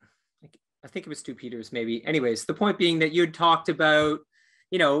 2 Peters, maybe. Anyways, the point being that you had talked about,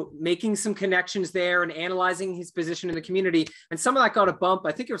 making some connections there and analyzing his position in the community. And some of that got a bump.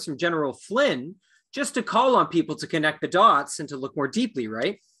 I think it was from General Flynn, just to call on people to connect the dots and to look more deeply,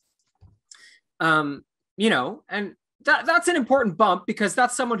 right? And that's an important bump, because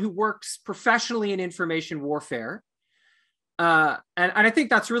that's someone who works professionally in information warfare. And I think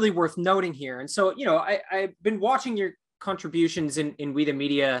that's really worth noting here. And so, I've been watching your contributions in We the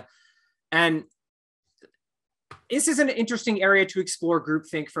Media, and this is an interesting area to explore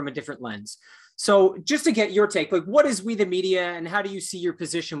groupthink from a different lens. So just to get your take, like, what is We the Media and how do you see your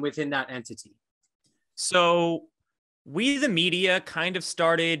position within that entity? So We the Media kind of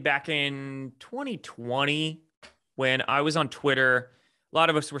started back in 2020 when I was on Twitter. A lot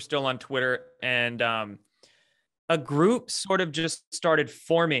of us were still on Twitter, and a group sort of just started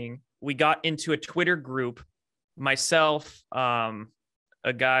forming. We got into a Twitter group, myself,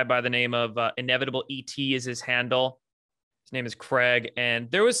 a guy by the name of Inevitable ET is his handle. His name is Craig.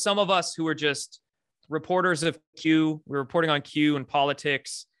 And there was some of us who were just reporters of Q. We were reporting on Q and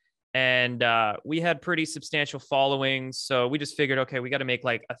politics. And we had pretty substantial followings. So we just figured, okay, we got to make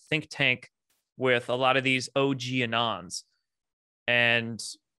like a think tank with a lot of these OG Anons. And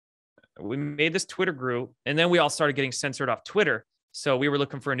we made this Twitter group. And then we all started getting censored off Twitter. So we were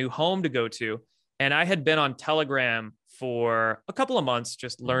looking for a new home to go to. And I had been on Telegram for a couple of months,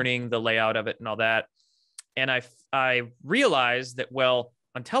 just learning the layout of it and all that. And I realized that, well,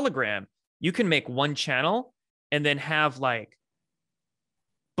 on Telegram, you can make one channel and then have like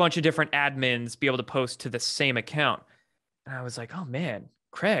a bunch of different admins be able to post to the same account. And I was like, oh man,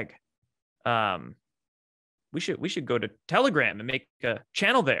 Craig, we should go to Telegram and make a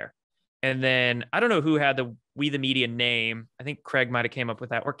channel there. And then I don't know who had the We the Media name. I think Craig might have came up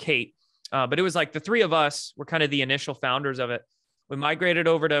with that, or Kate. But it was like the three of us were kind of the initial founders of it. We migrated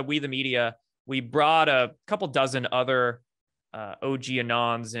over to We the Media. We brought a couple dozen other OG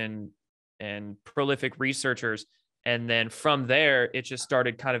Anons and prolific researchers. And then from there, it just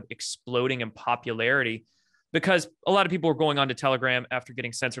started kind of exploding in popularity, because a lot of people were going on to Telegram after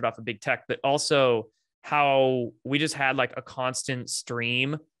getting censored off of big tech, but also how we just had like a constant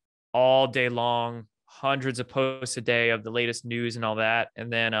stream all day long, hundreds of posts a day of the latest news and all that.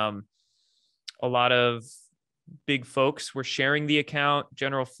 And then a lot of big folks were sharing the account.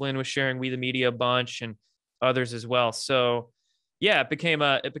 General Flynn was sharing We the Media a bunch, and others as well. So yeah, it became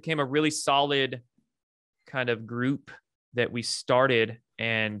a really solid kind of group that we started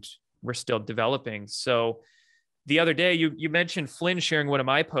and we're still developing. So the other day you mentioned Flynn sharing one of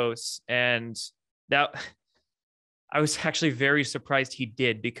my posts, and that I was actually very surprised he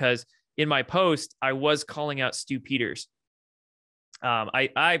did, because in my post, I was calling out Stu Peters.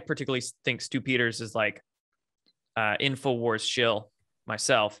 I particularly think Stu Peters is like InfoWars shill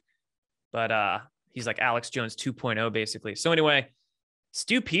myself, but he's like Alex Jones 2.0 basically. So anyway,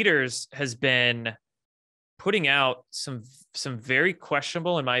 Stu Peters has been putting out some very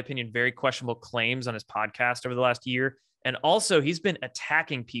questionable, in my opinion, very questionable claims on his podcast over the last year. And also he's been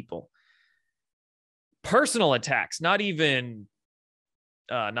attacking people, personal attacks, not even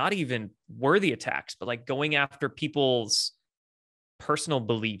worthy attacks, but like going after people's personal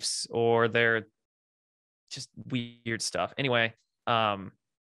beliefs or their just weird stuff. Anyway,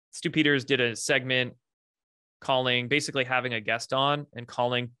 Stu Peters did a segment basically having a guest on and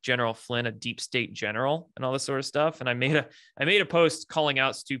calling General Flynn a deep state general and all this sort of stuff. And I made a post calling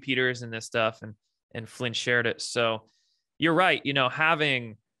out Stu Peters and this stuff, and Flynn shared it. So you're right. You know,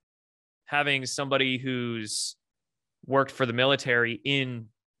 having somebody who's worked for the military in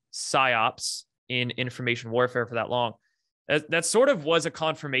PSYOPs, in information warfare for that long, that sort of was a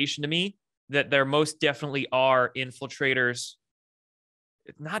confirmation to me that there most definitely are infiltrators,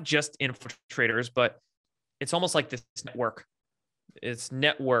 not just infiltrators, but it's almost like this network. It's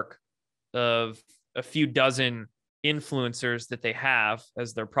network of a few dozen influencers that they have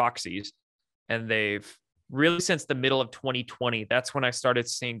as their proxies. And they've really, since the middle of 2020, that's when I started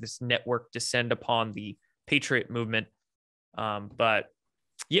seeing this network descend upon the Patriot movement. But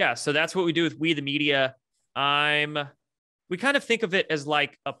yeah, so that's what we do with We the Media. We kind of think of it as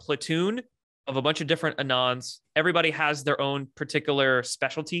like a platoon of a bunch of different Anons. Everybody has their own particular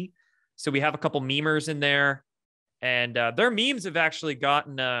specialty. So we have a couple memers in there, and their memes have actually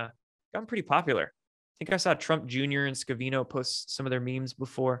gotten pretty popular. I think I saw Trump Jr. and Scavino post some of their memes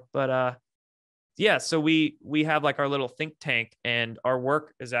before, but yeah, so we have like our little think tank, and our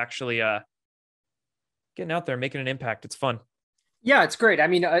work is actually getting out there, making an impact. It's fun. Yeah, it's great. I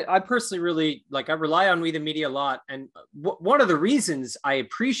mean, I personally really I rely on We the Media a lot. And one of the reasons I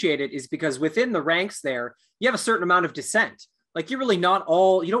appreciate it is because within the ranks there, you have a certain amount of dissent. Like you don't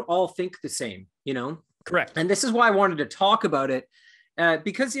all think the same, you know? Correct. And this is why I wanted to talk about it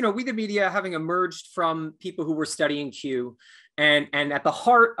because, you know, We the Media, having emerged from people who were studying Q, and at the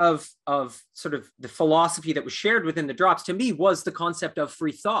heart of sort of the philosophy that was shared within the drops, to me, was the concept of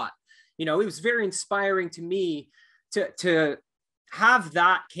free thought. You know, it was very inspiring to me to have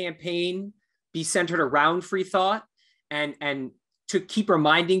that campaign be centered around free thought, and to keep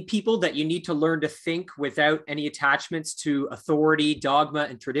reminding people that you need to learn to think without any attachments to authority, dogma,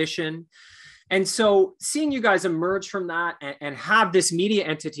 and tradition. And so seeing you guys emerge from that and have this media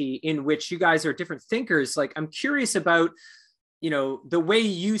entity in which you guys are different thinkers, like I'm curious about, you know, the way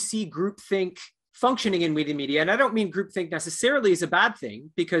you see groupthink functioning in We the Media. And I don't mean groupthink necessarily as a bad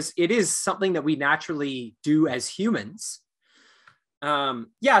thing, because it is something that we naturally do as humans.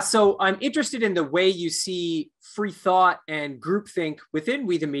 So I'm interested in the way you see free thought and groupthink within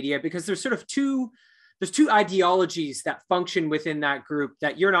We the Media, because there's sort of two ideologies that function within that group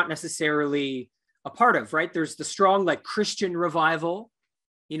that you're not necessarily a part of, right? There's the strong, like Christian revival,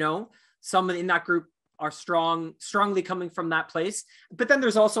 you know, some in that group are strongly coming from that place. But then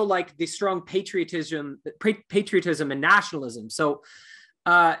there's also like the strong patriotism and nationalism. So,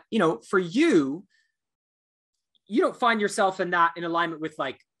 you know, for you don't find yourself in alignment with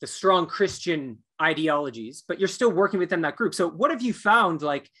like the strong Christian ideologies, but you're still working within that group. So what have you found,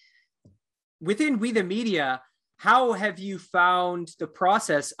 like within We the Media, how have you found the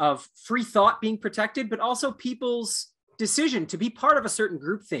process of free thought being protected, but also people's decision to be part of a certain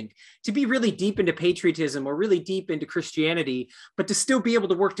groupthink, to be really deep into patriotism or really deep into Christianity, but to still be able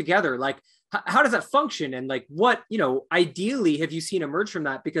to work together? Like, how does that function? And like, what, you know, ideally have you seen emerge from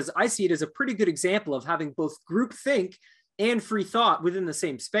that? Because I see it as a pretty good example of having both groupthink and free thought within the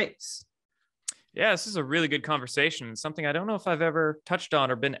same space. Yeah, this is a really good conversation. Something I don't know if I've ever touched on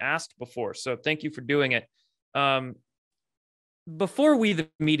or been asked before. So thank you for doing it. Before We the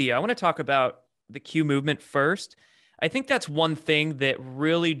Media, I want to talk about the Q movement first. I think that's one thing that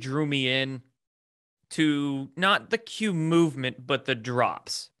really drew me in to not the Q movement, but the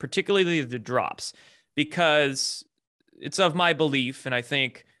drops, particularly the drops, because it's of my belief, and I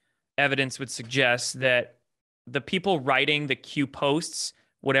think evidence would suggest that the people writing the Q posts,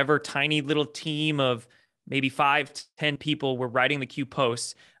 whatever tiny little team of maybe 5 to 10 people were writing the Q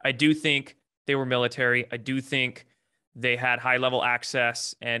posts, I do think they were military. I do think they had high-level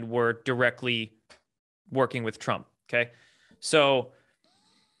access and were directly working with Trump. Okay. So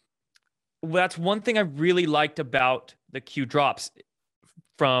that's one thing I really liked about the Q drops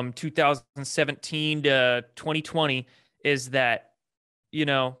from 2017 to 2020 is that, you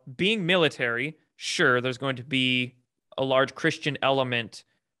know, being military, sure, there's going to be a large Christian element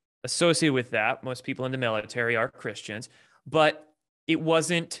associated with that. Most people in the military are Christians, but it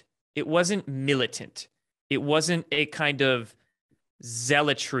wasn't militant. It wasn't a kind of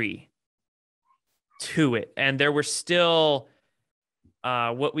zealotry to it. And there were still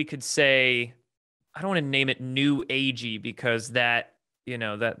what we could say, I don't want to name it new agey because that, you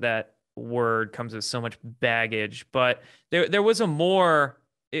know, that word comes with so much baggage, but there was a more,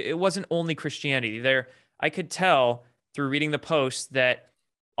 it wasn't only Christianity. There, I could tell through reading the posts that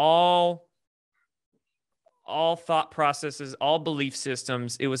all thought processes, all belief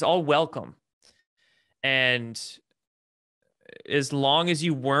systems, it was all welcome. And as long as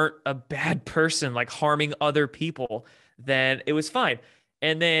you weren't a bad person, like harming other people, then it was fine.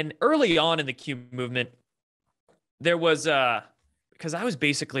 And then early on in the Q movement, there was, because I was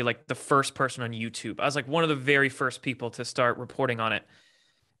basically like the first person on YouTube. I was like one of the very first people to start reporting on it.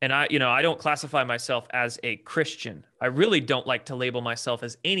 And I don't classify myself as a Christian. I really don't like to label myself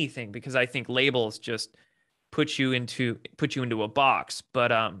as anything because I think labels just put you into a box.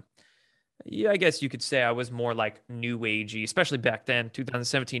 But yeah, I guess you could say I was more like new agey, especially back then,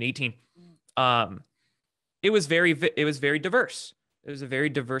 2017, 18. It was very diverse. It was a very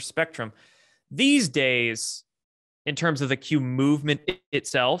diverse spectrum. These days, in terms of the Q movement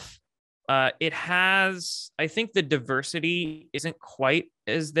itself, it has, I think the diversity isn't quite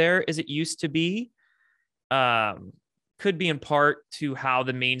as there as it used to be. Could be in part to how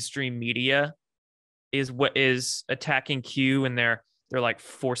the mainstream media is attacking Q, and they're like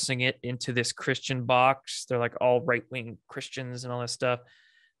forcing it into this Christian box. They're like all right-wing Christians and all this stuff.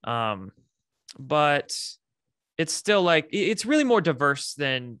 But it's still like, it's really more diverse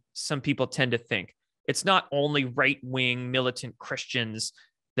than some people tend to think. It's not only right-wing militant Christians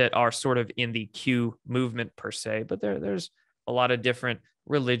that are sort of in the Q movement per se, but there's a lot of different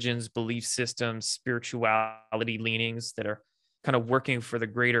religions, belief systems, spirituality leanings that are kind of working for the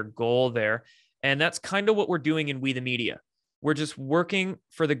greater goal there. And that's kind of what we're doing in We the Media. We're just working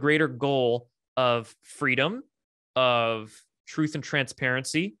for the greater goal of freedom, of truth and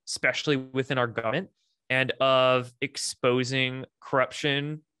transparency, especially within our government, and of exposing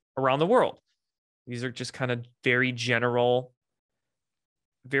corruption around the world. These are just kind of very general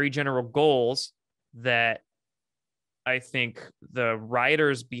goals that I think the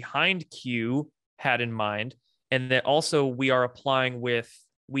writers behind Q had in mind, and that also we are applying with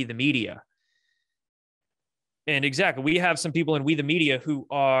We the Media. And exactly, we have some people in We the Media who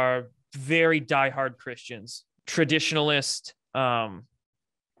are very diehard Christians, traditionalist, and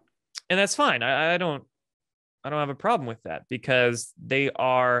that's fine. I don't have a problem with that because they're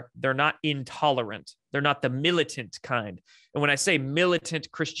not intolerant. They're not the militant kind. And when I say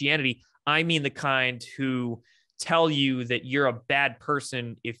militant Christianity, I mean the kind who tell you that you're a bad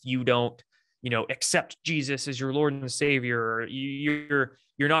person if you don't, accept Jesus as your Lord and Savior, or you're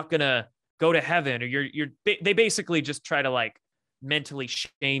not gonna go to heaven, or they basically just try to like mentally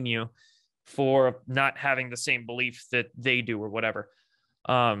shame you for not having the same belief that they do or whatever.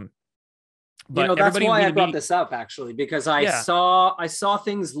 But that's why I brought this up actually, because I saw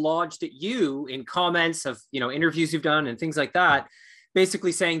things lodged at you in comments of, interviews you've done and things like that,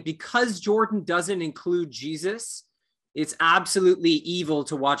 basically saying because Jordan doesn't include Jesus, it's absolutely evil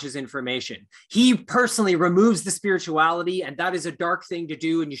to watch his information. He personally removes the spirituality, and that is a dark thing to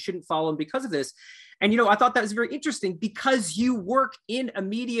do, and you shouldn't follow him because of this. And, I thought that was very interesting because you work in a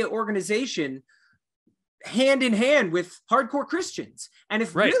media organization hand in hand with hardcore Christians. And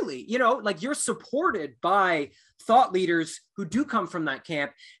if really, you're supported by thought leaders who do come from that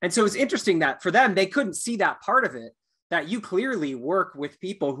camp. And so it's interesting that for them, they couldn't see that part of it, that you clearly work with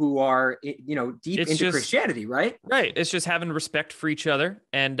people who are, deep into Christianity, right? Right. It's just having respect for each other.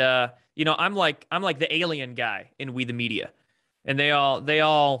 And, I'm like the alien guy in We the Media, and they all,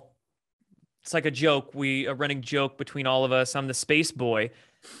 it's like a running joke between all of us. I'm the space boy,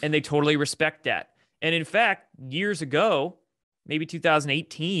 and they totally respect that. And in fact, years ago, maybe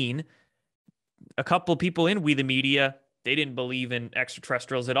 2018, a couple of people in We the Media, they didn't believe in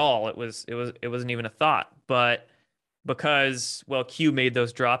extraterrestrials at all. It wasn't even a thought. But because, Q made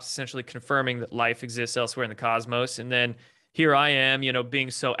those drops, essentially confirming that life exists elsewhere in the cosmos, and then here I am, being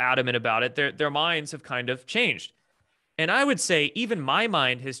so adamant about it, their minds have kind of changed. And I would say even my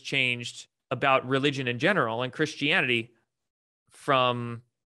mind has changed about religion in general and Christianity from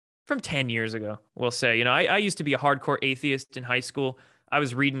 10 years ago, we'll say. I used to be a hardcore atheist in high school. I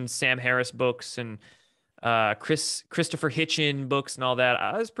was reading Sam Harris books and Christopher Hitchin books and all that.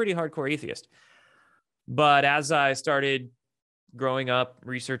 I was pretty hardcore atheist. But as I started growing up,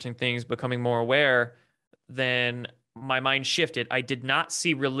 researching things, becoming more aware, then my mind shifted. I did not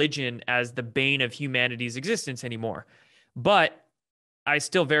see religion as the bane of humanity's existence anymore. But I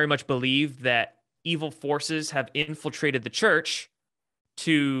still very much believe that evil forces have infiltrated the church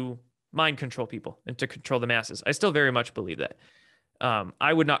to mind control people and to control the masses. I still very much believe that.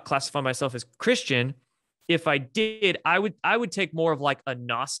 I would not classify myself as Christian. If I did, I would take more of like a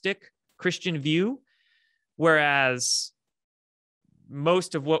Gnostic Christian view, whereas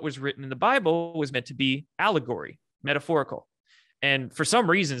most of what was written in the Bible was meant to be allegory, metaphorical. And for some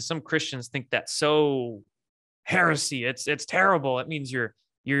reason, some Christians think that's so heresy. It's terrible. It means you're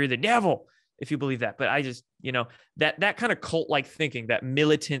the devil if you believe that. But I just, that kind of cult-like thinking, that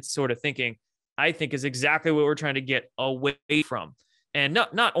militant sort of thinking, I think is exactly what we're trying to get away from. And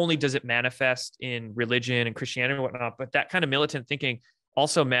not only does it manifest in religion and Christianity and whatnot, but that kind of militant thinking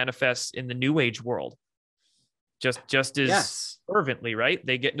also manifests in the New Age world. Just as fervently, right?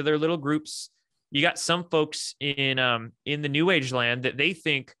 They get into their little groups. You got some folks in the New Age land that they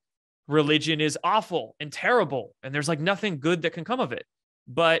think religion is awful and terrible, and there's like nothing good that can come of it.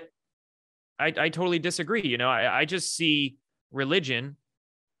 But I totally disagree. I just see religion.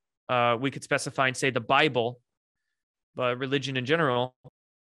 We could specify and say the Bible, but religion in general,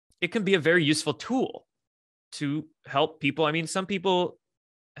 it can be a very useful tool to help people. I mean, some people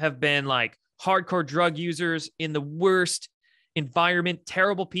have been like hardcore drug users in the worst environment,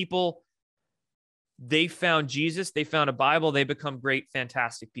 terrible people. They found Jesus, they found a Bible, they become great,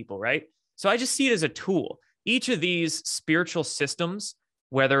 fantastic people, right? So I just see it as a tool. Each of these spiritual systems,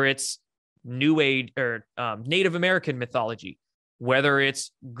 whether it's New Age or Native American mythology, whether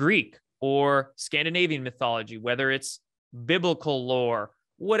it's Greek or Scandinavian mythology, whether it's biblical lore,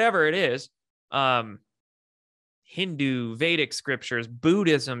 whatever it is, Hindu, Vedic scriptures,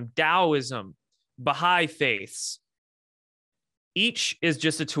 Buddhism, Taoism, Baha'i faiths, each is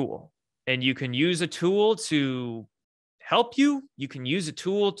just a tool. And you can use a tool to help you. You can use a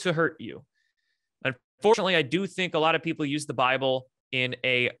tool to hurt you. Unfortunately, I do think a lot of people use the Bible in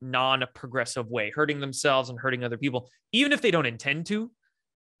a non-progressive way, hurting themselves and hurting other people, even if they don't intend to.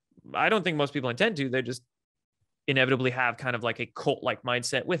 I don't think most people intend to. They just inevitably have kind of like a cult-like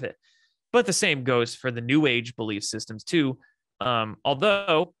mindset with it. But the same goes for the New Age belief systems too.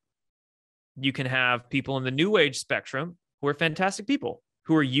 Although you can have people in the New Age spectrum who are fantastic people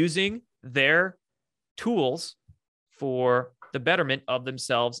who are using their tools for the betterment of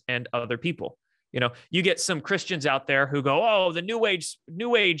themselves and other people. You get some Christians out there who go, "Oh, the New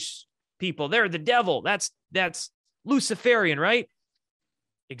Age people, they're the devil. That's Luciferian, right?"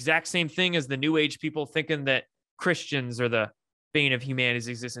 Exact same thing as the New Age people thinking that Christians are the bane of humanity's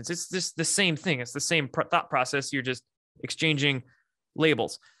existence. It's just the same thing. It's the same thought process. You're just exchanging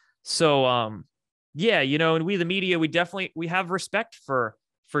labels. So, and we, the media, we have respect for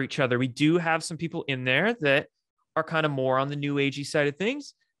each other. We do have some people in there that are kind of more on the New Agey side of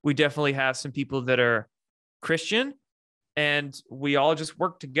things. We definitely have some people that are Christian, and we all just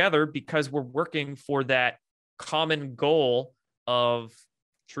work together because we're working for that common goal of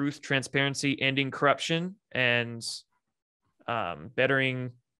truth, transparency, ending corruption, and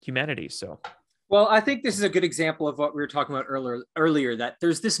bettering humanity. So, well, I think this is a good example of what we were talking about earlier, that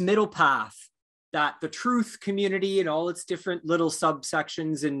there's this middle path that the truth community and all its different little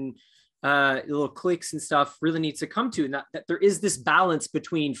subsections and little cliques and stuff really needs to come to, and that there is this balance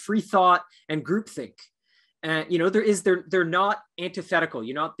between free thought and groupthink. And they're not antithetical.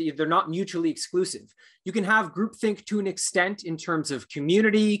 They're not mutually exclusive. You can have groupthink to an extent in terms of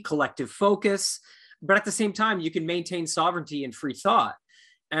community, collective focus, but at the same time, you can maintain sovereignty and free thought.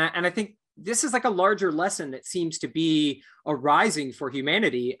 And I think this is like a larger lesson that seems to be arising for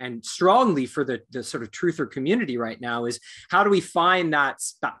humanity and strongly for the sort of truther community right now, is how do we find that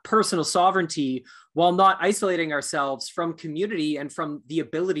personal sovereignty while not isolating ourselves from community and from the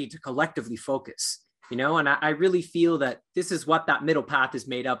ability to collectively focus, and I really feel that this is what that middle path is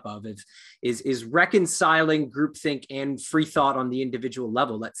made up of, is reconciling groupthink and free thought on the individual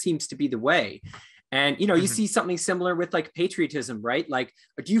level. That seems to be the way. And, you see something similar with like patriotism, right? Like,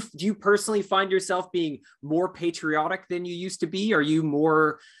 do you personally find yourself being more patriotic than you used to be? Are you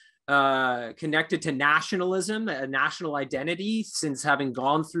more connected to nationalism, a national identity, since having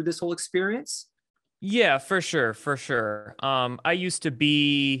gone through this whole experience? Yeah, for sure. I used to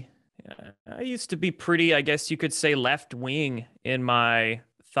be pretty, I guess you could say, left wing in my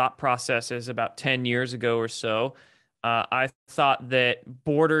thought processes about 10 years ago or so. I thought that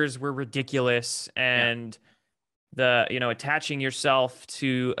borders were ridiculous, and attaching yourself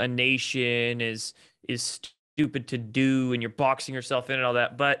to a nation is stupid to do, and you're boxing yourself in and all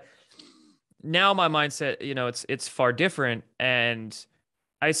that. But now my mindset, it's far different. And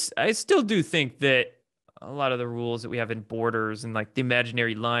I still do think that a lot of the rules that we have in borders and like the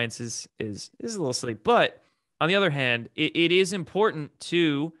imaginary lines is a little silly. But on the other hand, it is important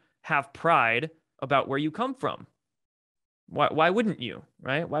to have pride about where you come from. Why wouldn't you,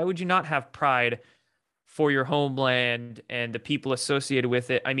 right? Why would you not have pride for your homeland and the people associated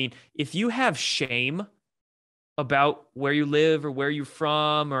with it? I mean, if you have shame about where you live or where you're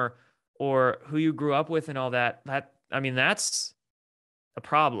from or who you grew up with and all that, I mean, that's a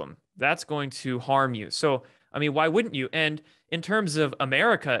problem. That's going to harm you. So, I mean, why wouldn't you? And in terms of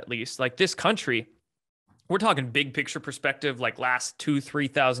America, at least, like this country, we're talking big picture perspective, like last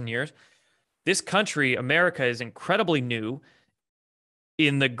 2,000-3,000 years. This country, America, is incredibly new.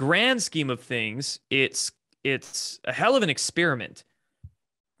 In the grand scheme of things, it's a hell of an experiment.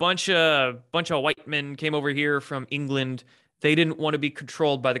 Bunch of white men came over here from England. They didn't want to be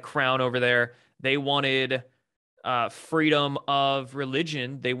controlled by the crown over there. They wanted freedom of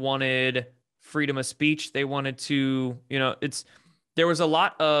religion. They wanted freedom of speech. They wanted to, there was a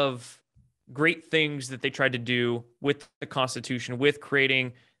lot of great things that they tried to do with the Constitution, with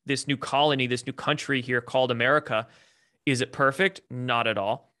creating this new colony, this new country here called America. Is it perfect? Not at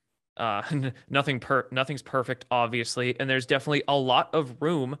all. Nothing's perfect, obviously. And there's definitely a lot of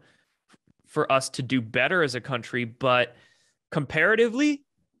room for us to do better as a country. But comparatively,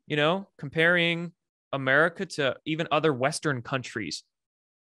 comparing America to even other Western countries.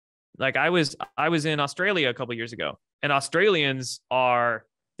 Like I was in Australia a couple of years ago, and Australians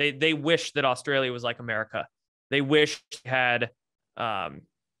they wish that Australia was like America. They wish they had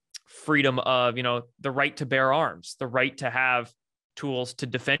freedom of, the right to bear arms, the right to have tools to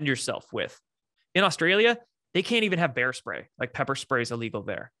defend yourself with. In Australia, they can't even have bear spray. Like pepper spray is illegal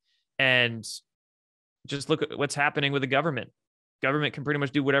there. And just look at what's happening with the government. Government can pretty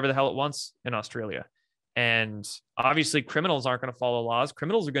much do whatever the hell it wants in Australia. And obviously criminals aren't going to follow laws.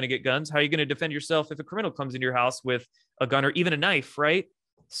 Criminals are going to get guns. How are you going to defend yourself if a criminal comes into your house with a gun or even a knife, right?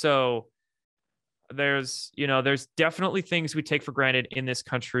 So there's definitely things we take for granted in this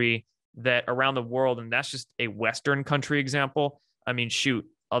country that around the world, and that's just a Western country example. I mean, shoot,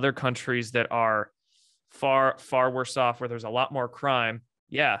 other countries that are far, far worse off, where there's a lot more crime.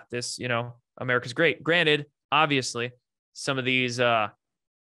 Yeah, America's great. Granted, obviously, some of these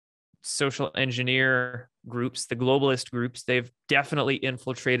social engineer groups, the globalist groups, they've definitely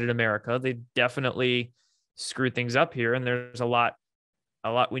infiltrated America. They've definitely screwed things up here, and there's a lot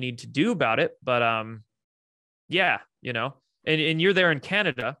we need to do about it. But yeah, and you're there in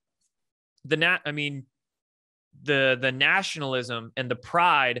Canada. The nationalism and the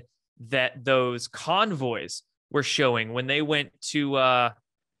pride that those convoys were showing when they went to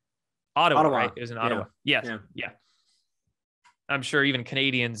Ottawa, right? It was in Ottawa. Yes. Yeah. I'm sure even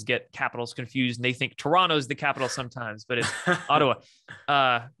Canadians get capitals confused and they think Toronto's the capital sometimes, but it's Ottawa.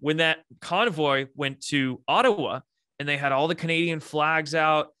 When that convoy went to Ottawa and they had all the Canadian flags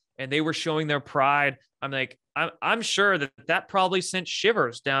out and they were showing their pride, I'm sure that probably sent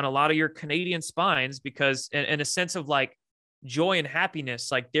shivers down a lot of your Canadian spines, because in a sense of like joy and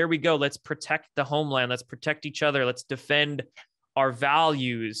happiness, like, there we go. Let's protect the homeland. Let's protect each other. Let's defend our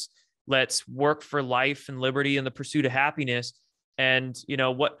values. Let's work for life and liberty and the pursuit of happiness. And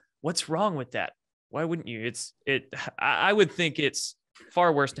what's wrong with that? Why wouldn't you? I would think it's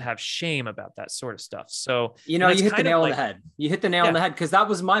far worse to have shame about that sort of stuff. So, you hit the nail on the head. You hit the nail on the head, because that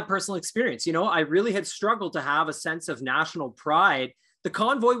was my personal experience. I really had struggled to have a sense of national pride. The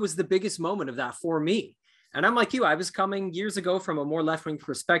convoy was the biggest moment of that for me. And I'm like you, I was coming years ago from a more left-wing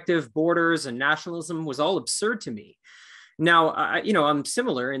perspective. Borders and nationalism was all absurd to me. Now, I'm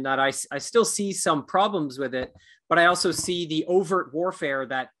similar in that I still see some problems with it, but I also see the overt warfare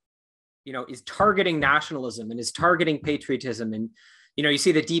that, is targeting nationalism and is targeting patriotism. And, you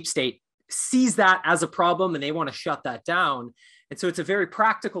see the deep state sees that as a problem and they want to shut that down. And so it's a very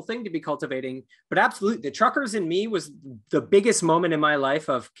practical thing to be cultivating. But absolutely, the truckers in me was the biggest moment in my life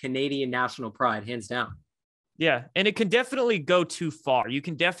of Canadian national pride, hands down. Yeah. And it can definitely go too far. You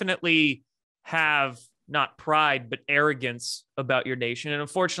can definitely have not pride, but arrogance about your nation. And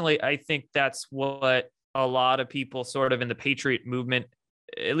unfortunately, I think that's what a lot of people sort of in the patriot movement,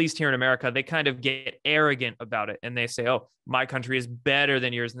 at least here in America, they kind of get arrogant about it. And they say, oh, my country is better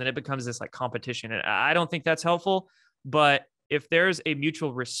than yours. And then it becomes this like competition. And I don't think that's helpful. But if there's a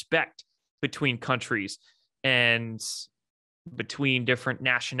mutual respect between countries and between different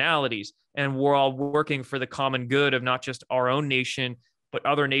nationalities, and we're all working for the common good of not just our own nation, but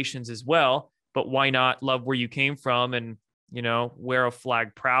other nations as well, but why not love where you came from and, wear a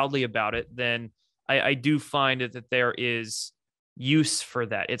flag proudly about it, then I do find that there is use for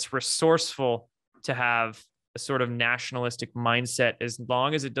that. It's resourceful to have a sort of nationalistic mindset as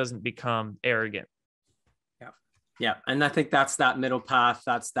long as it doesn't become arrogant. Yeah. And I think that's that middle path.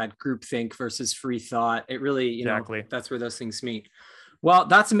 That's that groupthink versus free thought. It really, Exactly. that's where those things meet. Well,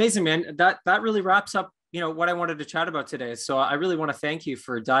 that's amazing, man. That really wraps up, what I wanted to chat about today. So I really want to thank you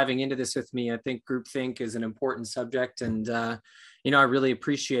for diving into this with me. I think groupthink is an important subject, and I really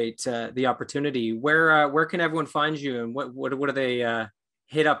appreciate the opportunity. Where can everyone find you, and what do they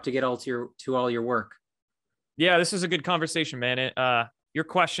hit up to get to all your work? Yeah, this is a good conversation, man. Your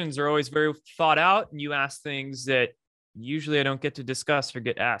questions are always very thought out, and you ask things that usually I don't get to discuss or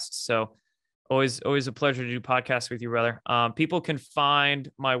get asked. So always a pleasure to do podcasts with you, brother. People can find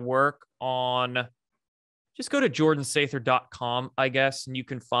my work on, just go to jordansather.com, I guess, and you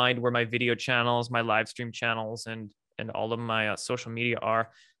can find where my video channels, my live stream channels, and all of my social media are.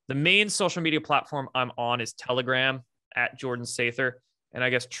 The main social media platform I'm on is Telegram at Jordan Sather, and I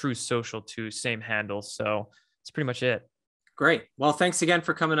guess True Social too, same handle. So that's pretty much it. Great. Well, thanks again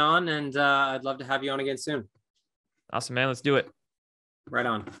for coming on, and I'd love to have you on again soon. Awesome, man. Let's do it. Right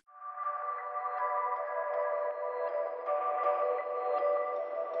on.